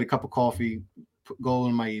literally get a cup of coffee, go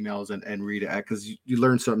in my emails and read it because you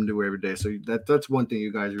learn something new every day. So that's one thing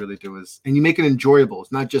you guys really do and you make it enjoyable.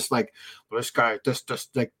 It's not just like, well, this guy just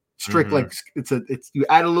like strict, like it's you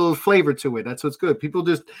add a little flavor to it. That's what's good. People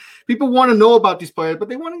want to know about these players,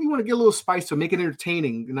 but you want to get a little spice to make it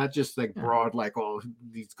entertaining, not just like broad, like, oh,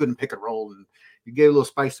 he's good in pick and roll, and you get a little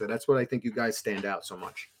spice to it. That's what I think you guys stand out so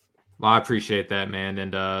much. Well, I appreciate that, man.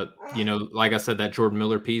 And, like I said, that Jordan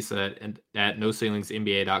Miller piece at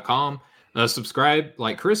NoCeilingsNBA.com. Subscribe,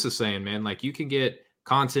 like Chris is saying, man. Like you can get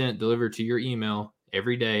content delivered to your email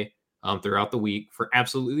every day throughout the week for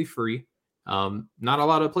absolutely free. Not a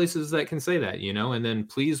lot of places that can say that, you know. And then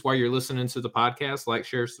please, while you're listening to the podcast, like,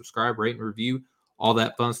 share, subscribe, rate, and review, all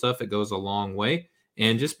that fun stuff. It goes a long way.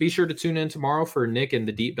 And just be sure to tune in tomorrow for Nick and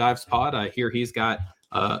the Deep Dives Pod. I hear he's got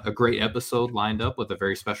a great episode lined up with a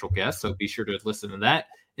very special guest. So be sure to listen to that.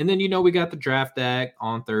 And then, you know, we got the Draft Deck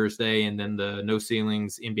on Thursday, and then the No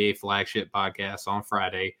Ceilings NBA flagship podcast on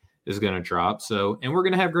Friday is going to drop. So, and we're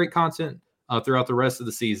going to have great content throughout the rest of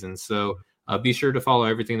the season. So be sure to follow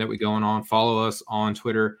everything that we're going on. Follow us on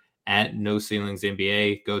Twitter at No Ceilings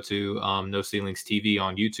NBA. Go to No Ceilings TV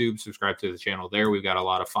on YouTube. Subscribe to the channel there. We've got a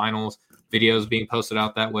lot of finals videos being posted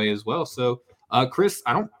out that way as well. So, Chris,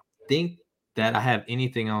 I don't think that I have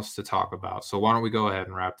anything else to talk about. So why don't we go ahead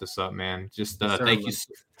and wrap this up, man? Just thank you.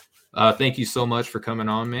 Thank you so much for coming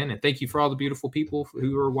on, man. And thank you for all the beautiful people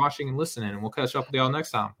who are watching and listening. And we'll catch up with y'all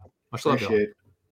next time. Much love, y'all.